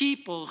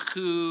people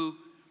who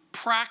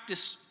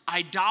practice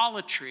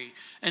idolatry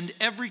and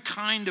every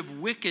kind of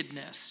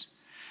wickedness.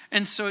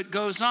 And so it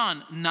goes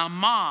on.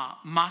 Namah,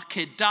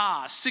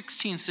 Makedah,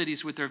 16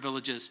 cities with their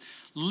villages.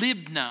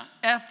 Libnah,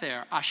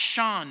 Ether,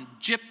 Ashan,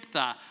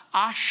 Jiptha,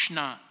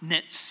 Ashna,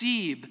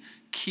 Netzib,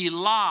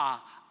 Kilah,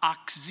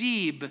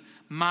 Akzib,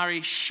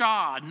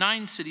 Marishah,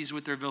 9 cities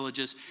with their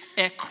villages.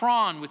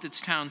 Ekron with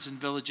its towns and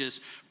villages.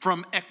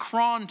 From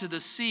Ekron to the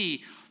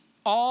sea,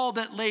 all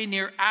that lay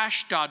near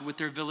Ashdod with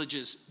their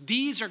villages.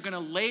 These are going to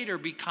later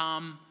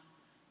become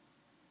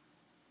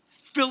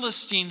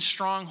Philistine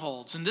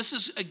strongholds. And this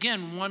is,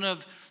 again, one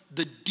of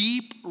the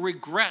deep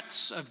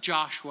regrets of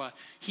Joshua.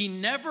 He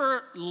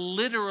never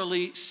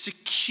literally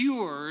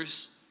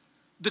secures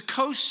the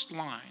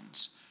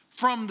coastlines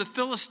from the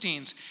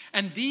Philistines.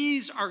 And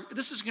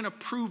this is going to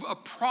prove a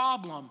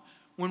problem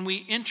when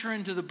we enter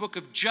into the book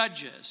of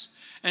Judges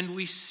and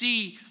we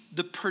see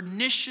the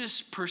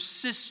pernicious,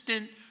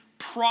 persistent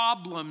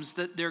problems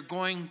that they're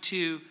going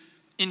to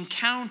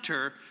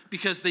encounter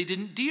because they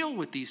didn't deal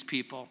with these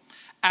people.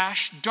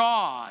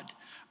 Ashdod,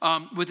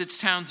 with its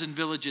towns and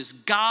villages.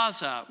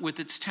 Gaza with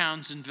its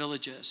towns and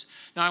villages.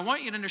 Now I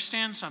want you to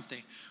understand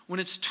something. When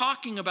it's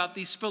talking about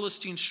these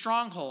Philistine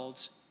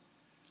strongholds,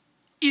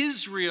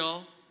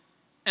 Israel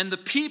and the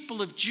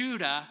people of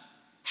Judah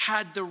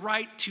had the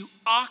right to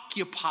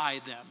occupy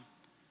them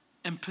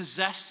and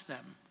possess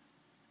them,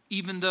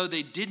 even though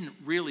they didn't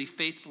really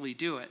faithfully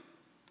do it.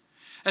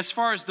 As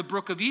far as the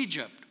brook of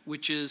Egypt,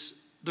 which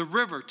is the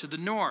river to the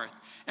north,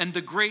 and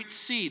the Great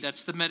Sea,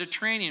 that's the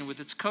Mediterranean with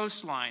its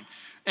coastline,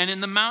 and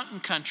in the mountain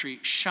country,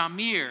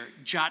 Shamir,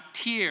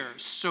 Jatir,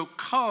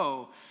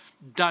 Soko,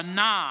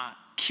 Dana,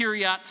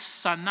 Kiryat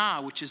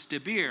Sana, which is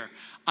Debir,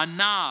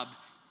 Anab,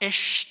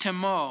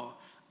 Eshtemo,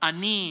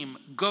 Anim,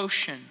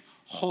 Goshen,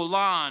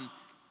 Holan,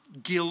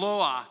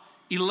 Giloah,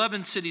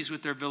 11 cities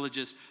with their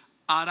villages,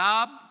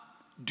 Arab,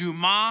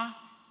 Duma,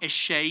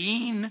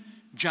 Eshain,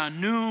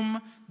 Janum,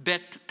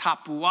 Bet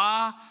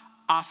Tapua,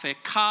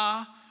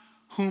 Afekah,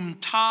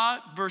 Humta,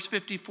 verse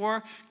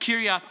 54,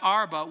 Kiryat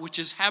Arba, which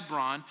is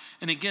Hebron.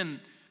 And again,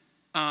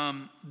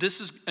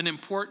 this is an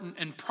important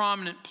and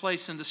prominent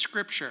place in the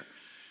scripture.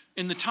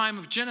 In the time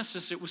of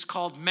Genesis, it was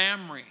called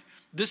Mamre.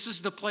 This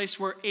is the place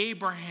where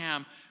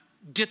Abraham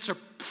gets a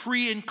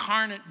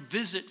pre-incarnate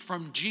visit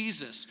from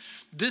Jesus.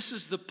 This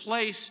is the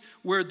place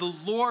where the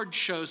Lord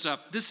shows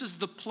up. This is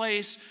the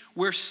place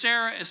where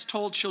Sarah is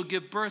told she'll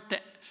give birth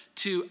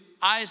to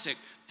Isaac.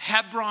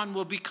 Hebron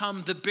will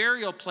become the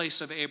burial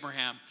place of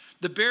Abraham,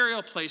 the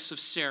burial place of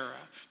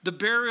Sarah, the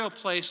burial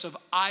place of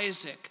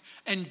Isaac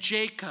and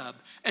Jacob,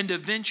 and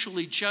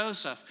eventually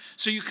Joseph.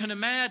 So you can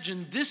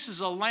imagine this is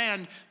a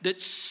land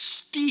that's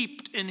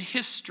steeped in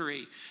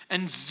history.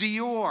 And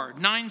Zior,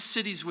 9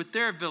 cities with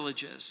their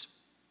villages.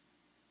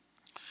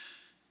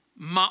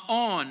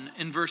 Maon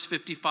in verse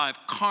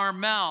 55.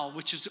 Carmel,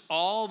 which is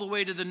all the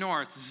way to the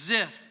north.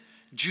 Ziph,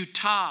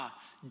 Jutah,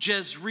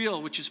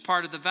 Jezreel, which is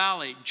part of the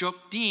valley.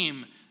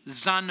 Jokdim,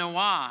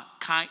 Zanoah,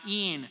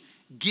 Cain,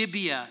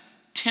 Gibeah,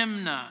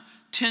 Timnah,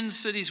 10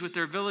 cities with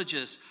their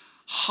villages.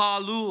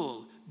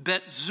 Halul,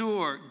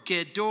 Bet-zur,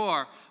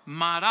 Gedor,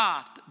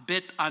 Marat,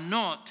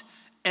 Bet-anot,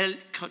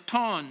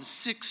 El-Koton,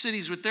 6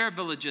 cities with their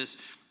villages.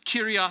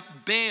 Kiriath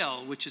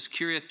Baal, which is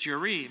Kiriath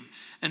Jearim,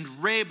 and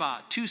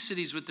Reba, 2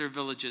 cities with their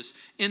villages.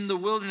 In the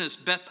wilderness,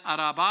 Bet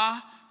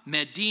Arabah,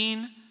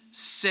 Medin,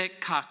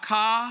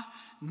 Sekaka,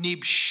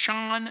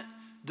 Nibshan,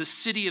 the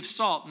city of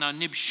salt. Now,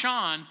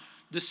 Nibshan,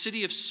 the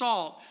city of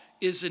salt,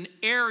 is an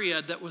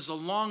area that was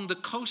along the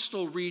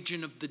coastal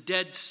region of the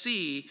Dead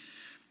Sea.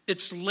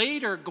 It's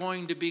later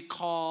going to be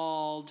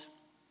called,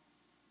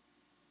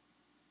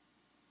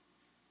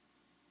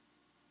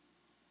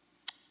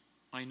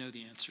 I know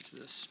the answer to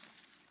this.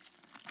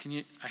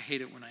 I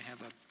hate it when I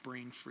have a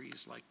brain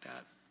freeze like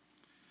that.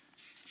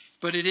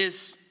 But it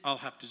is, I'll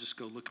have to just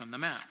go look on the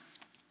map.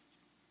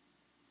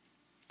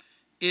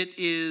 It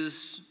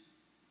is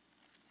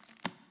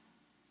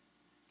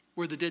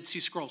where the Dead Sea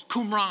Scrolls,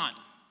 Qumran.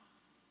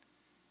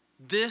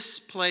 This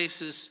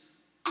place is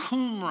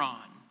Qumran,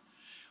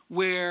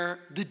 where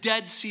the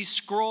Dead Sea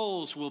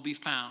Scrolls will be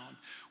found,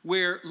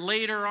 where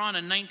later on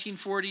in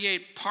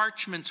 1948,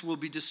 parchments will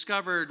be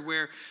discovered,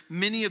 where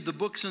many of the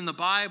books in the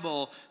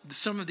Bible,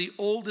 some of the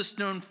oldest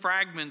known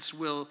fragments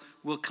will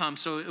come.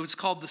 So it was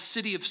called the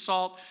City of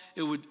Salt.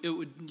 It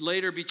would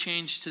later be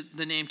changed to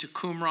the name to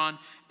Qumran.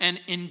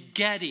 And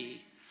En-Gedi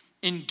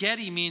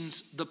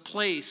means the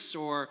place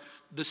or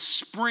the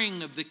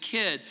spring of the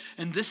kid.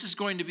 And this is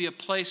going to be a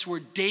place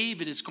where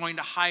David is going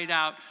to hide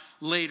out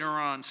later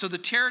on. So the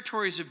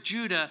territories of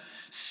Judah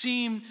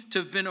seem to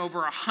have been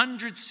over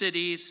 100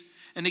 cities.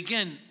 And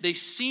again, they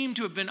seem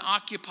to have been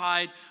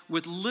occupied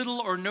with little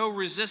or no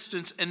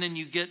resistance. And then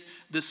you get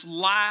this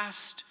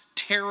last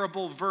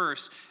terrible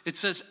verse. It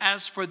says,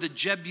 as for the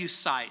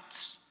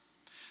Jebusites,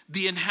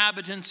 the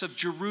inhabitants of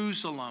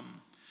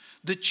Jerusalem,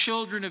 the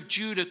children of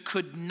Judah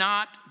could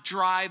not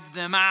drive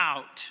them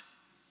out.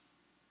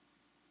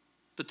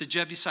 But the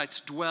Jebusites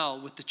dwell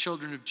with the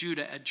children of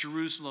Judah at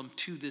Jerusalem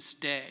to this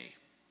day.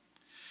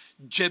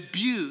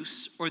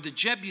 Jebus, or the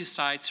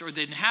Jebusites, or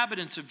the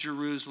inhabitants of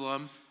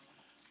Jerusalem,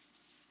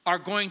 are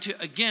going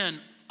to again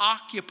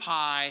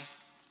occupy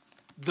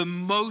the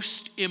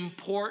most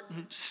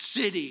important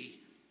city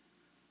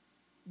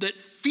that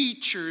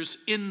features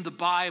in the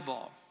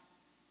Bible.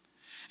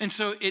 And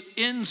so it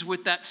ends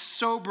with that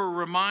sober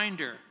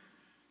reminder.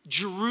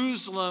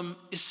 Jerusalem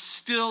is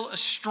still a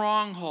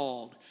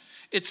stronghold.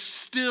 It's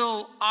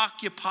still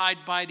occupied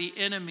by the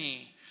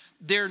enemy.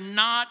 They're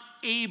not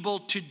able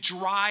to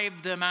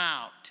drive them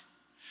out.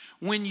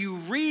 When you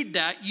read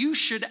that, you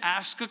should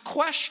ask a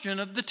question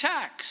of the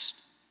text.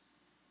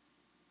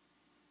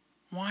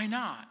 Why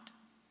not?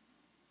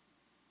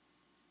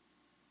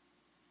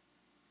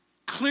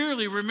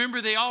 Clearly, remember,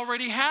 they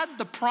already had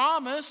the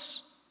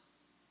promise.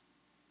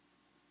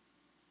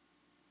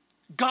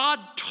 God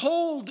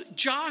told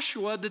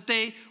Joshua that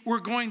they were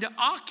going to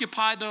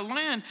occupy their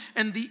land,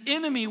 and the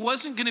enemy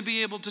wasn't going to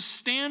be able to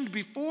stand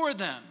before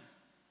them.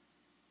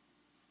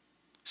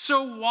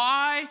 So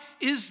why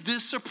is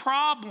this a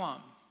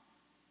problem?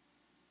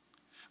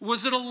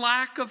 Was it a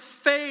lack of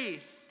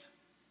faith?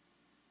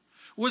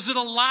 Was it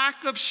a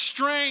lack of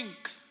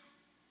strength?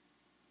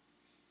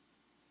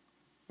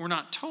 We're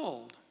not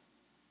told.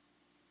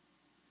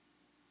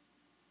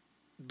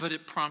 But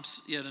it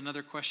prompts yet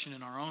another question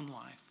in our own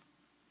life.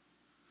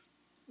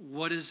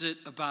 What is it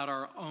about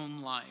our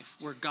own life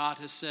where God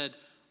has said,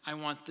 I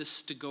want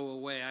this to go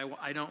away.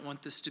 I don't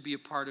want this to be a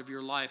part of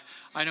your life.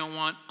 I don't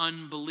want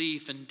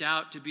unbelief and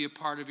doubt to be a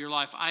part of your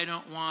life. I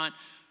don't want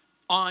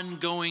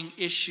ongoing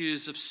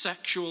issues of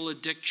sexual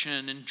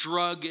addiction and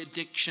drug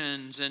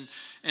addictions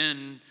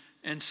and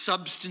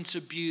substance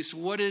abuse.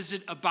 What is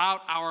it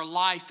about our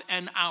life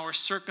and our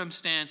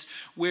circumstance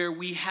where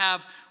we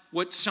have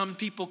what some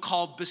people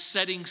call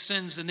besetting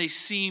sins, and they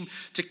seem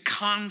to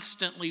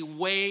constantly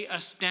weigh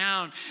us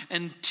down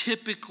and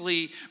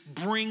typically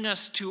bring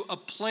us to a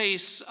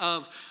place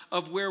of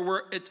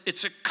where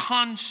it's a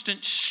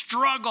constant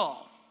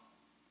struggle.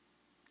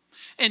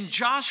 In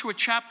Joshua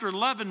chapter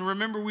 11,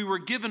 remember, we were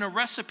given a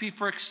recipe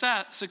for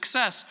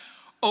success.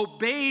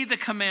 Obey the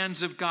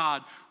commands of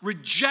God.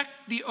 Reject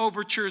the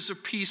overtures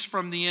of peace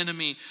from the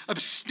enemy.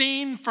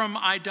 Abstain from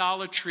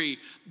idolatry.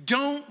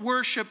 Don't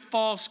worship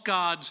false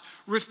gods.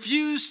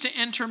 Refuse to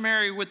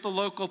intermarry with the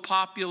local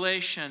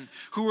population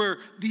who are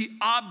the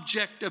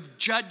object of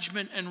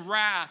judgment and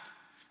wrath.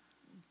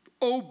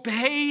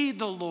 Obey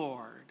the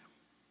Lord.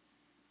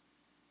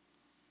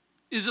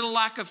 Is it a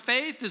lack of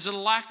faith? Is it a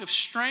lack of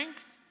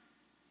strength?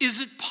 Is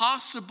it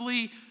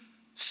possibly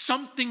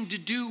something to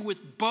do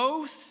with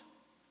both?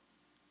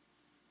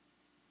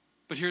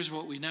 But here's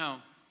what we know.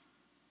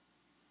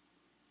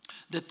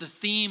 That the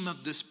theme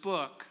of this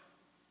book,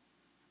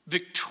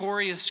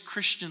 victorious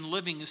Christian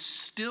living, is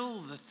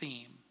still the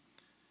theme.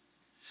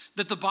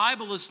 That the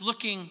Bible is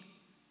looking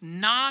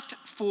not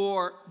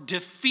for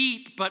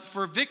defeat, but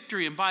for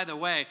victory. And by the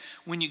way,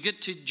 when you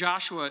get to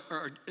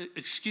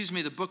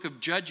the book of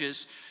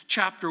Judges,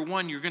 chapter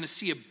 1, you're going to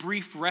see a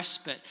brief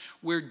respite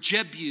where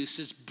Jebus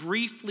is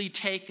briefly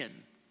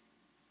taken.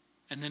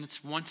 And then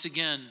it's once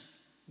again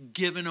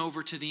given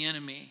over to the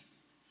enemy.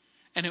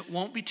 And it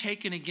won't be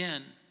taken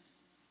again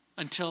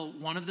until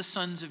one of the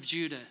sons of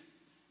Judah,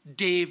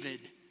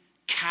 David,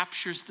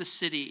 captures the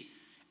city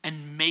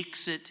and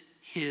makes it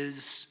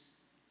his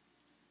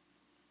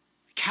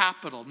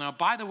capital. Now,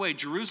 by the way,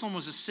 Jerusalem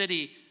was a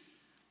city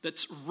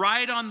that's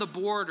right on the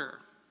border.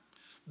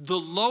 The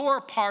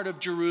lower part of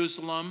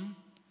Jerusalem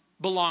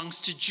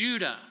belongs to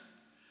Judah.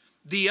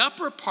 The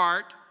upper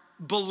part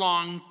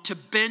belonged to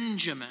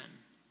Benjamin.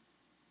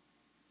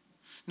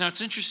 Now,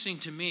 it's interesting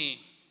to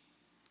me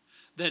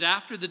that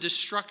after the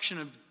destruction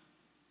of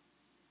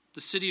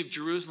the city of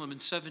Jerusalem in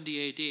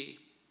 70 AD,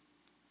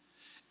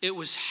 it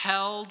was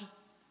held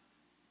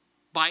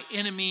by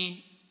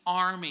enemy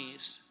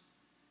armies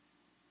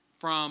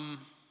from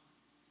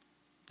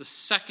the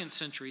 2nd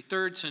century,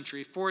 3rd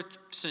century, 4th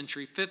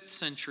century, 5th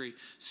century,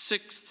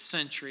 6th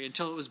century,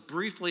 until it was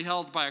briefly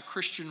held by a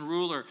Christian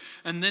ruler.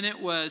 And then it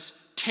was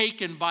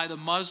taken by the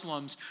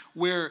Muslims,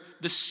 where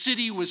the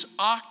city was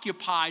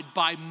occupied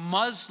by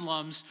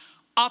Muslims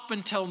up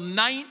until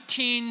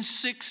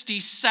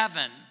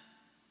 1967.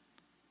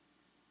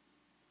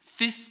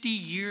 50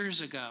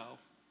 years ago,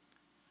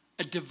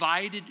 a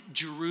divided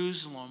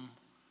Jerusalem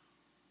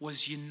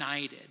was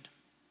united.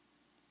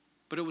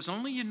 But it was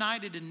only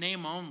united in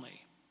name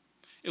only.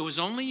 It was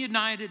only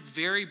united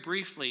very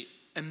briefly,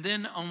 and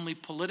then only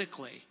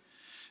politically,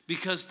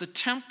 because the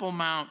Temple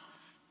Mount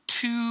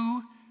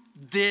to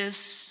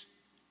this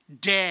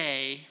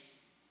day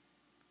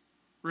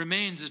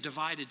remains a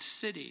divided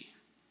city.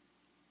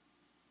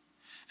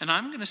 And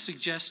I'm going to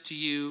suggest to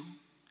you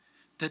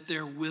that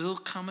there will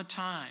come a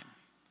time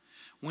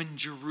when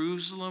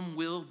Jerusalem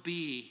will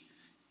be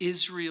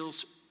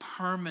Israel's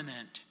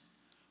permanent,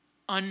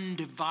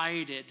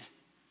 undivided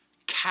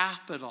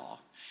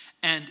capital,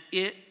 and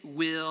it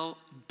will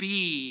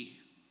be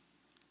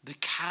the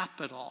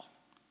capital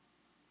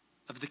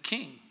of the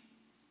king,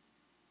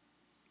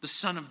 the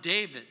son of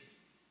David.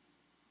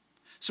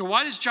 So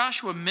why does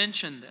Joshua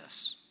mention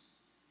this?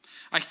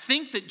 I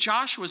think that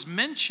Joshua's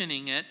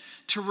mentioning it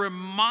to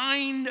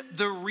remind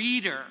the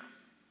reader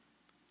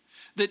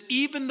that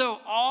even though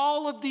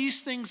all of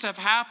these things have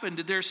happened,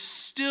 there's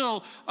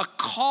still a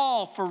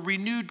call for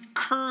renewed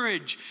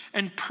courage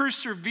and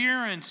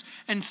perseverance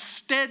and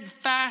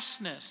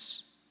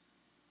steadfastness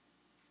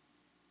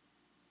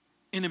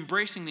in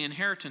embracing the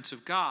inheritance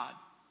of God.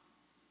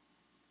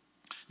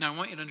 Now, I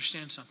want you to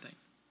understand something.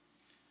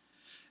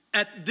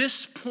 At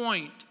this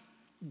point,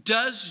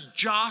 does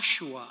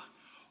Joshua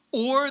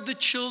or the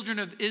children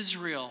of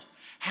Israel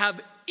have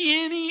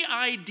any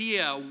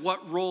idea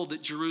what role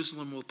that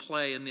Jerusalem will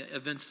play in the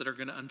events that are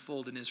going to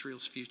unfold in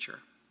Israel's future?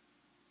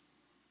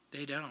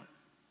 They don't.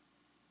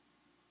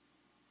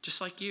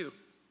 just like you.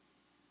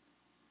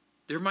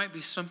 There might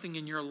be something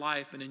in your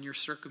life and in your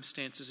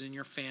circumstances, in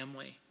your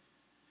family.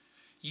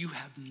 You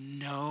have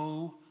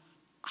no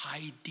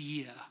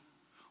idea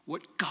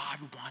what God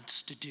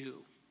wants to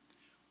do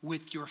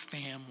with your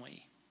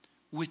family,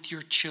 with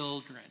your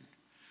children,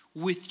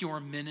 with your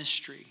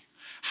ministry.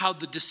 How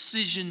the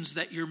decisions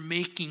that you're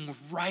making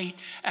right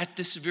at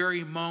this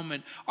very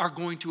moment are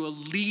going to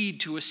lead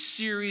to a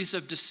series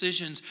of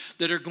decisions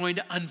that are going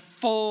to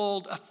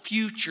unfold a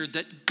future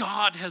that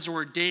God has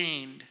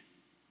ordained.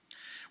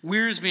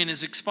 Wiersbe, in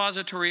his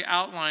expository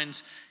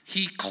outlines,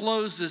 he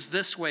closes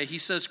this way. He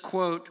says,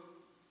 quote,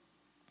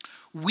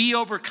 "We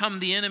overcome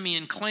the enemy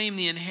and claim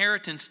the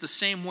inheritance the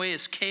same way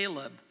as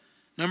Caleb.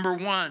 Number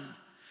one,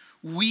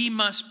 we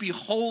must be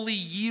wholly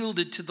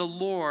yielded to the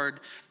Lord.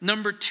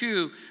 Number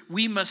two,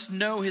 we must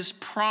know his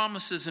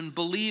promises and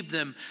believe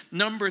them.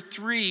 Number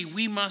three,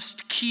 we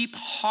must keep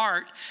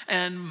heart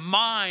and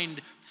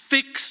mind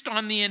fixed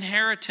on the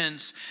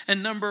inheritance.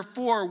 And number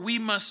four, we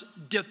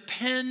must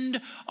depend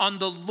on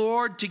the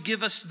Lord to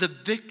give us the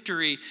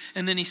victory."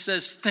 And then he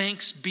says,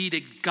 "Thanks be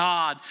to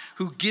God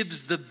who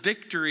gives the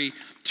victory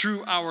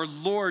through our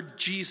Lord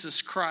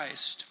Jesus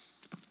Christ."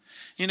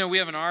 You know, we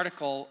have an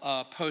article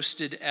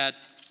posted at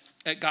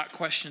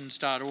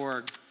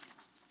gotquestions.org.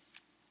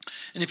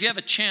 And if you have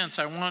a chance,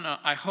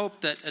 I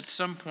hope that at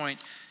some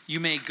point you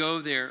may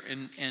go there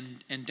and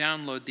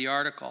download the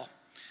article.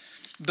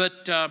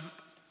 But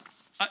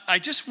I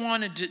just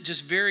wanted to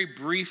just very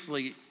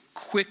briefly,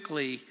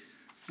 quickly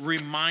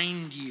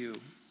remind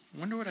you. I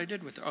wonder what I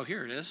did with it. Oh,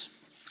 here it is.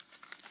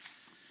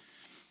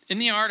 In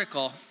the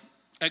article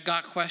at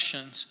Got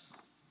Questions,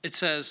 it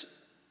says,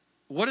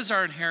 what is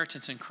our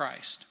inheritance in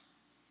Christ?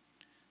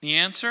 The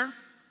answer?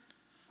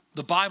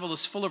 The Bible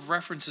is full of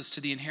references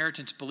to the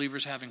inheritance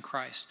believers have in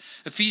Christ.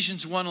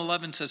 Ephesians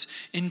 1:11 says,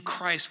 "In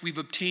Christ we've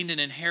obtained an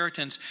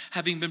inheritance,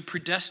 having been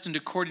predestined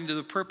according to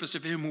the purpose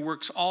of him who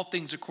works all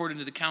things according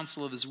to the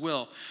counsel of his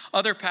will."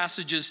 Other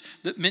passages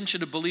that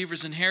mention a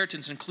believer's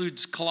inheritance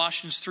includes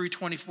Colossians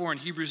 3:24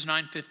 and Hebrews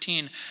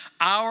 9:15.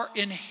 Our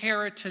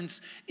inheritance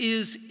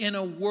is, in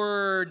a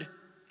word,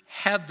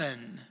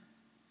 heaven.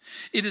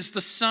 It is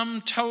the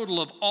sum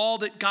total of all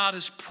that God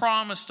has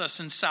promised us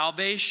in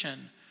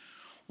salvation.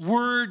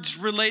 Words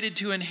related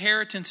to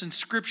inheritance in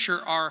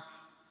Scripture are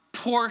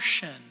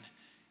portion,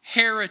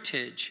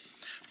 heritage.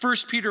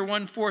 1 Peter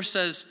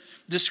 1:4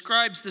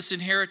 describes this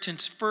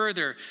inheritance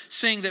further,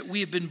 saying that we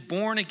have been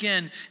born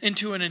again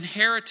into an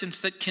inheritance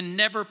that can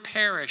never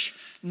perish,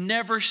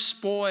 never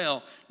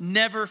spoil,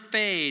 never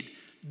fade.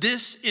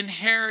 This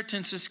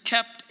inheritance is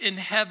kept in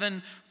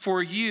heaven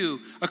for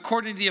you.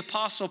 According to the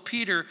Apostle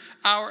Peter,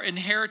 our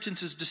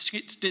inheritance is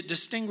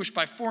distinguished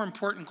by four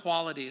important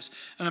qualities.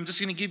 And I'm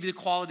just going to give you the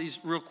qualities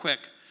real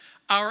quick.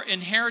 Our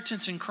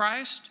inheritance in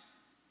Christ,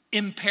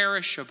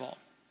 imperishable.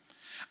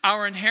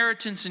 Our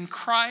inheritance in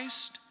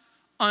Christ,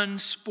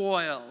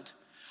 unspoiled.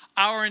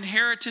 Our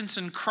inheritance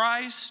in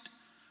Christ,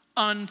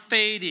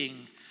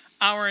 unfading.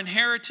 Our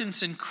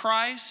inheritance in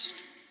Christ,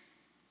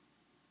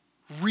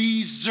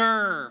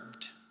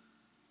 reserved.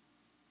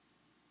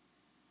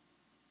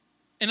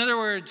 In other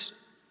words,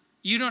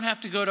 you don't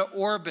have to go to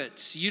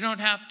Orbitz. You don't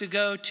have to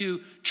go to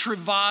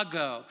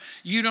Trivago.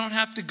 You don't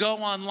have to go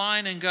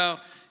online and go,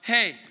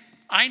 "Hey,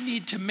 I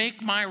need to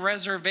make my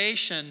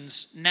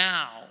reservations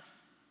now."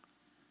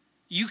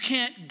 You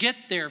can't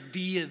get there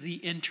via the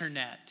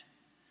internet.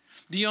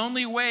 The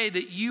only way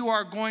that you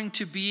are going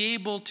to be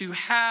able to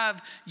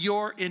have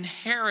your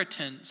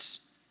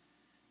inheritance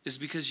is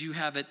because you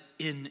have it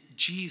in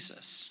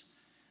Jesus,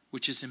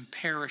 which is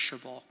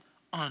imperishable,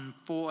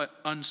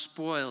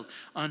 unspoiled,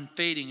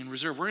 unfading, and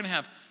reserved. We're going to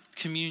have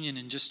communion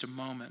in just a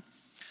moment.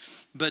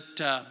 But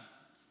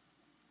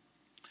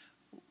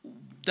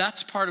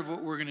that's part of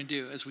what we're going to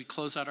do as we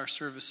close out our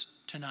service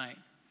tonight.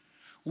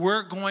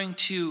 We're going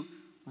to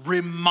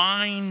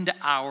remind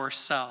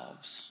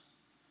ourselves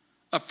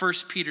of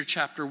 1 Peter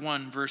chapter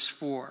 1, verse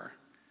 4.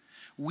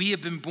 We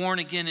have been born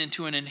again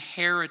into an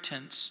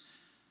inheritance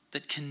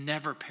that can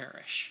never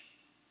perish.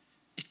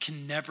 It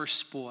can never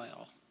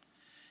spoil.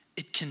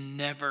 It can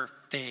never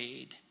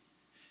fade.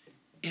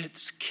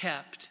 It's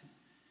kept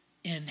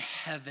in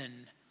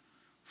heaven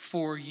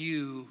for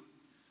you.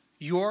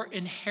 Your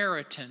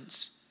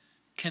inheritance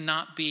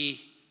cannot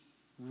be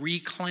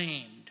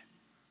reclaimed,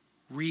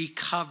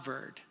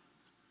 recovered,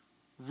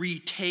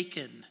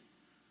 retaken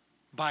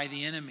by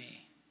the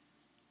enemy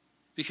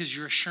because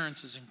your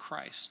assurance is in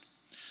Christ.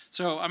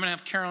 So I'm going to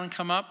have Carolyn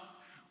come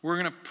up. We're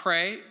going to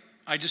pray.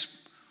 I just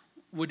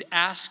would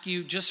ask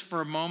you just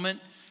for a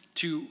moment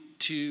to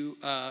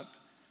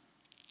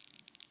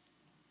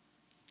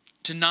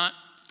not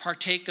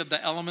partake of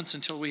the elements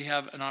until we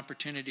have an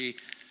opportunity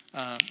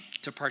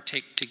to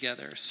partake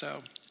together.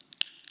 So,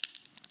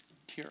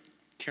 here,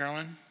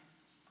 Carolyn.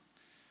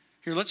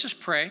 Here, let's just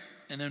pray,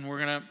 and then we're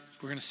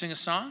gonna sing a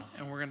song,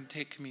 and we're gonna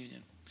take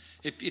communion.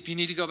 If you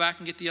need to go back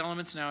and get the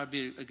elements, now would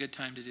be a good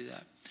time to do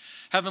that.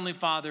 Heavenly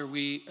Father,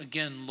 we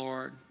again,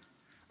 Lord,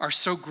 are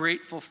so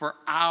grateful for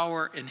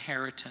our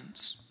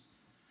inheritance.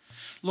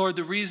 Lord,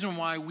 the reason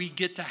why we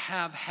get to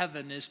have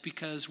heaven is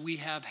because we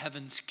have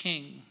heaven's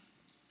King,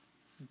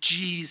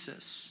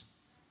 Jesus.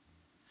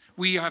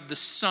 We have the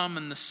sum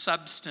and the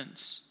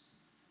substance.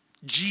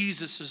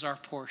 Jesus is our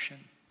portion.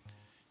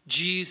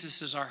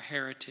 Jesus is our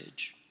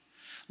heritage.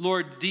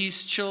 Lord,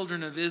 these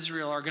children of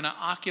Israel are going to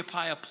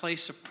occupy a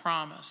place of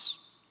promise.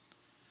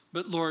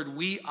 But Lord,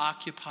 we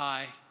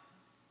occupy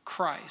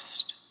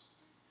Christ.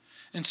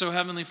 And so,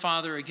 Heavenly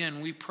Father,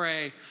 again, we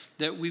pray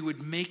that we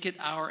would make it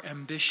our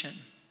ambition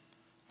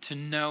to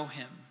know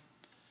him,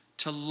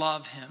 to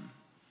love him,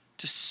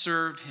 to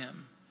serve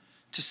him,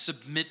 to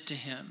submit to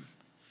him,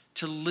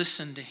 to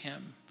listen to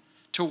him,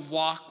 to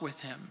walk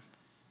with him,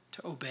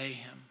 to obey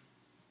him.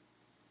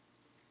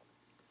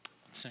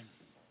 Let's sing.